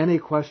just any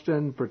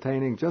question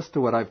pertaining just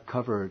to what I've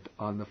covered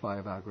on the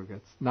five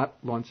aggregates, not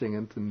launching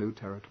into new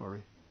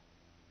territory.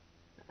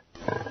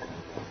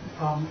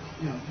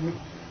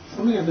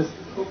 Something I just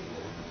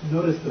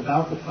noticed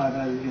about the five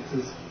aggregates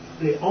is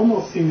they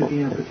almost seem to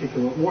be in a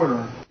particular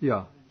order.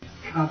 Yeah.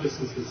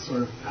 Consciousness is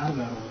sort of out of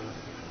that order.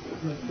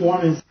 The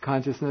form is...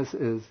 Consciousness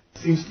is...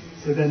 seems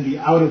to then be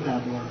out of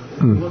that order.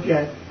 If you look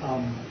at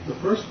the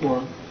first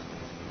form,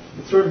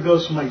 it sort of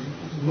goes from like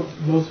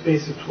most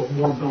basic to a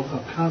more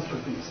built-up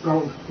construct. You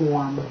start with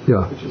form,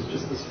 which is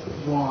just this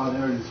raw,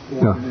 there it is,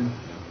 form, and then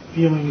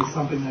feeling is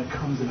something that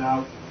comes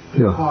about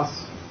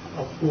because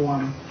of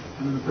form,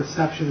 and then the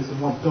perception is a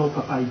more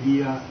built-up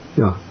idea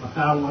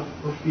about what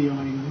we're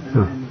feeling,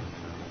 and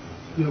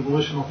then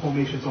volitional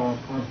formations are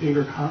a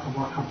bigger, a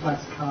more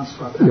complex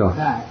construct of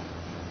that.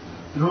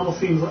 It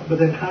almost seems like, but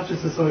then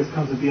consciousness always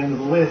comes at the end of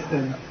the list,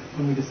 and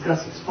when we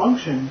discuss its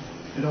function,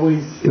 it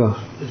always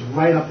is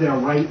right up there,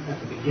 right at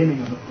the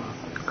beginning of the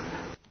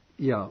process.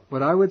 Yeah,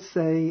 what I would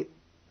say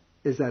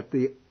is that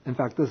in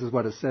fact, this is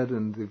what is said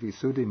in the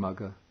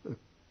Visuddhimagga, the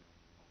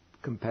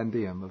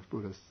compendium of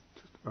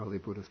early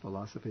Buddhist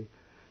philosophy,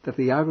 that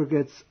the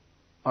aggregates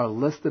are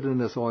listed in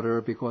this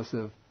order because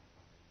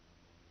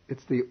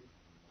it's the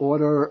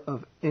order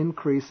of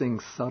increasing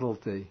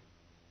subtlety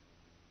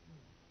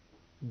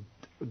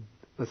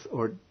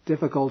or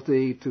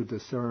difficulty to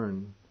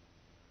discern.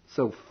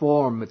 So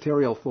form,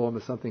 material form,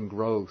 is something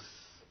gross,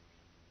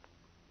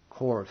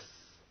 coarse.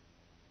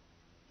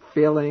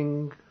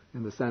 Feeling,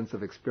 in the sense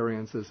of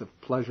experiences of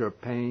pleasure,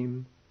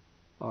 pain,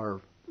 are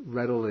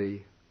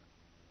readily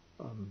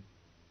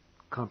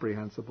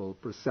comprehensible.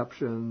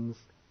 Perceptions,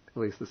 at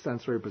least the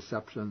sensory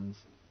perceptions,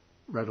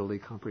 readily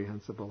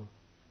comprehensible.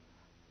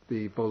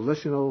 The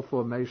volitional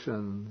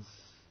formations,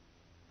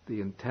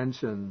 the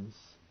intentions,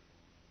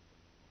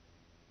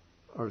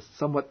 are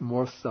somewhat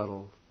more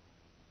subtle.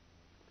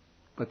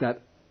 But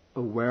that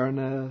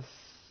awareness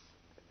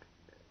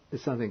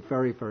is something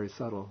very, very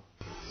subtle.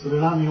 So they're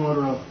not in the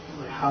order of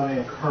like how they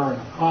occur in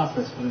a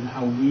process, but in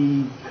how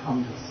we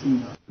come to see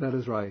them. That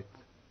is right.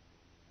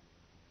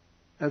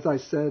 As I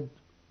said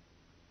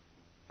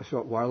a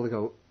short while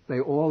ago, they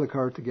all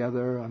occur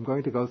together. I'm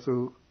going to go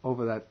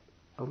over that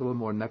a little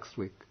more next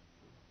week.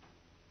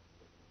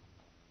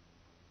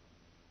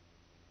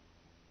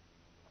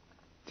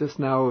 Just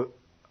now,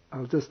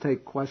 I'll just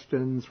take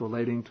questions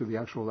relating to the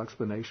actual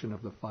explanation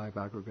of the 5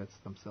 aggregates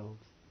themselves.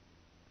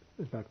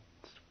 In fact,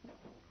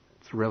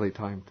 it's really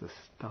time to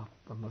stop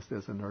unless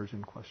there's an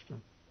urgent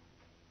question.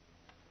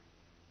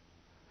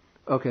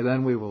 Okay,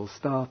 then we will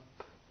stop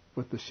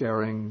with the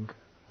sharing,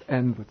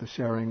 end with the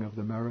sharing of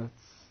the merits.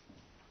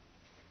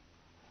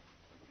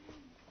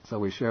 So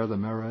we share the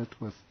merit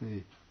with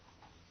the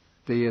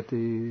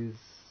deities,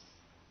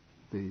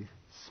 the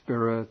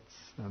spirits,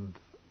 and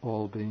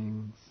all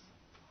beings,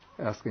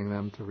 asking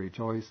them to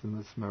rejoice in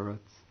this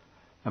merits.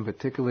 And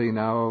particularly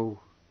now,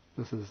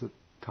 this is a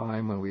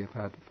time when we have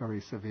had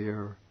very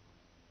severe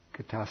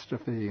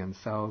catastrophe in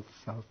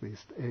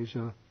Southeast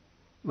Asia.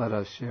 Let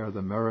us share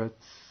the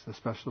merits,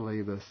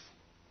 especially this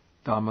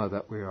Dharma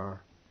that we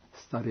are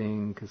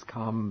studying has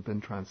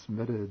been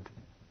transmitted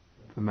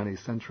for many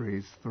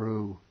centuries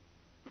through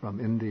from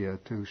India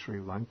to Sri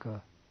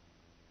Lanka.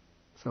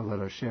 So let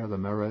us share the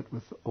merit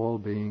with all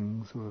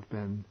beings who have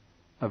been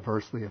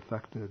adversely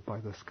affected by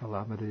this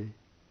calamity,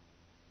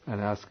 and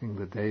asking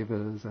the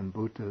Devas and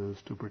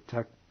Bhutas to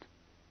protect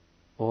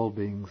all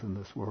beings in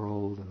this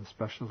world, and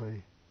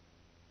especially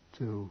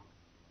to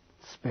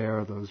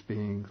spare those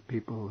beings,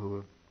 people who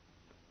have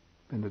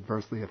been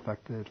adversely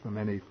affected from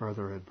any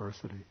further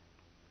adversity.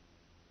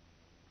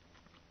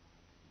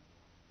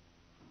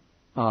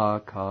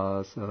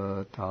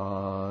 Akasata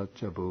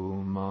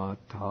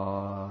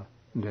chabumata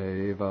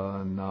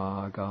deva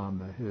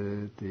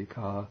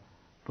nagamahitika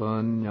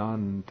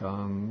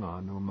punyantang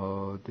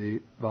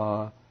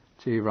anumoditva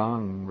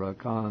chirang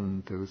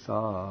rakantu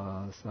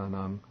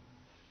sasanam.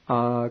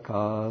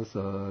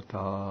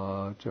 Akasata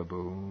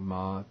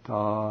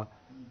chabumata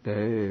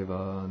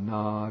deva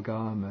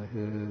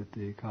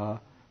nagamahitika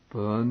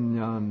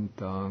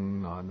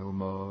punyantang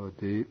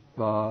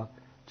anumoditva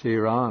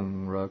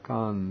chirang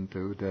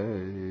rakantu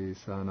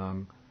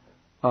desanam.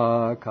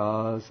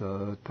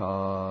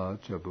 Akasata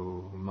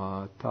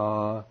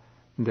chabumata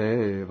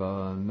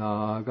deva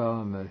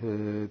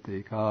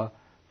nagamahitika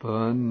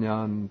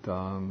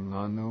punyantang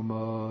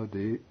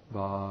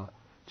anumoditva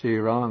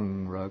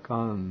chirang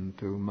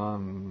rakantu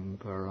mang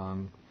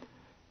parang.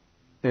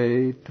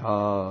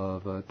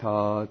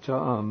 Etavata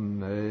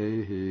cham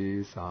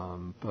ehi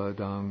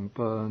sampadang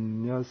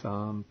punya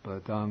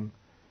sampadang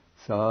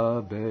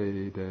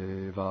sabbe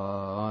deva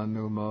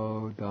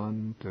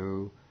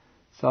anumodantu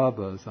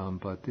sabba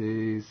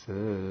sampati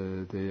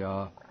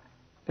siddhya.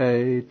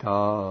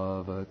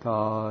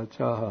 Etavata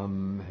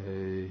cham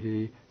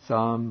ehi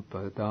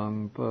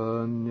sampadang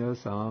punya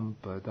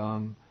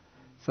sampadang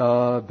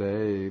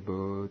sabbe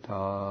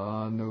bhuta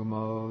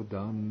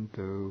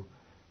anumodantu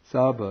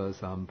sabba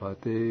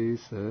sampati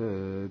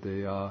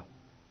siddhya.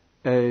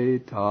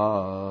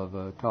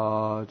 Etavata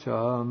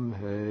cham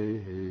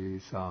hehi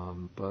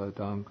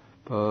sampadang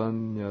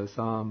punya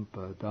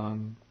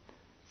sampadang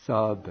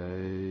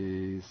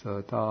sabbe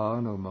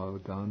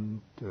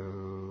satanumodantu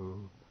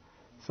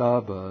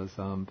sabba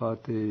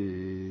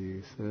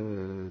sampati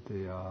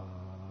siddhya.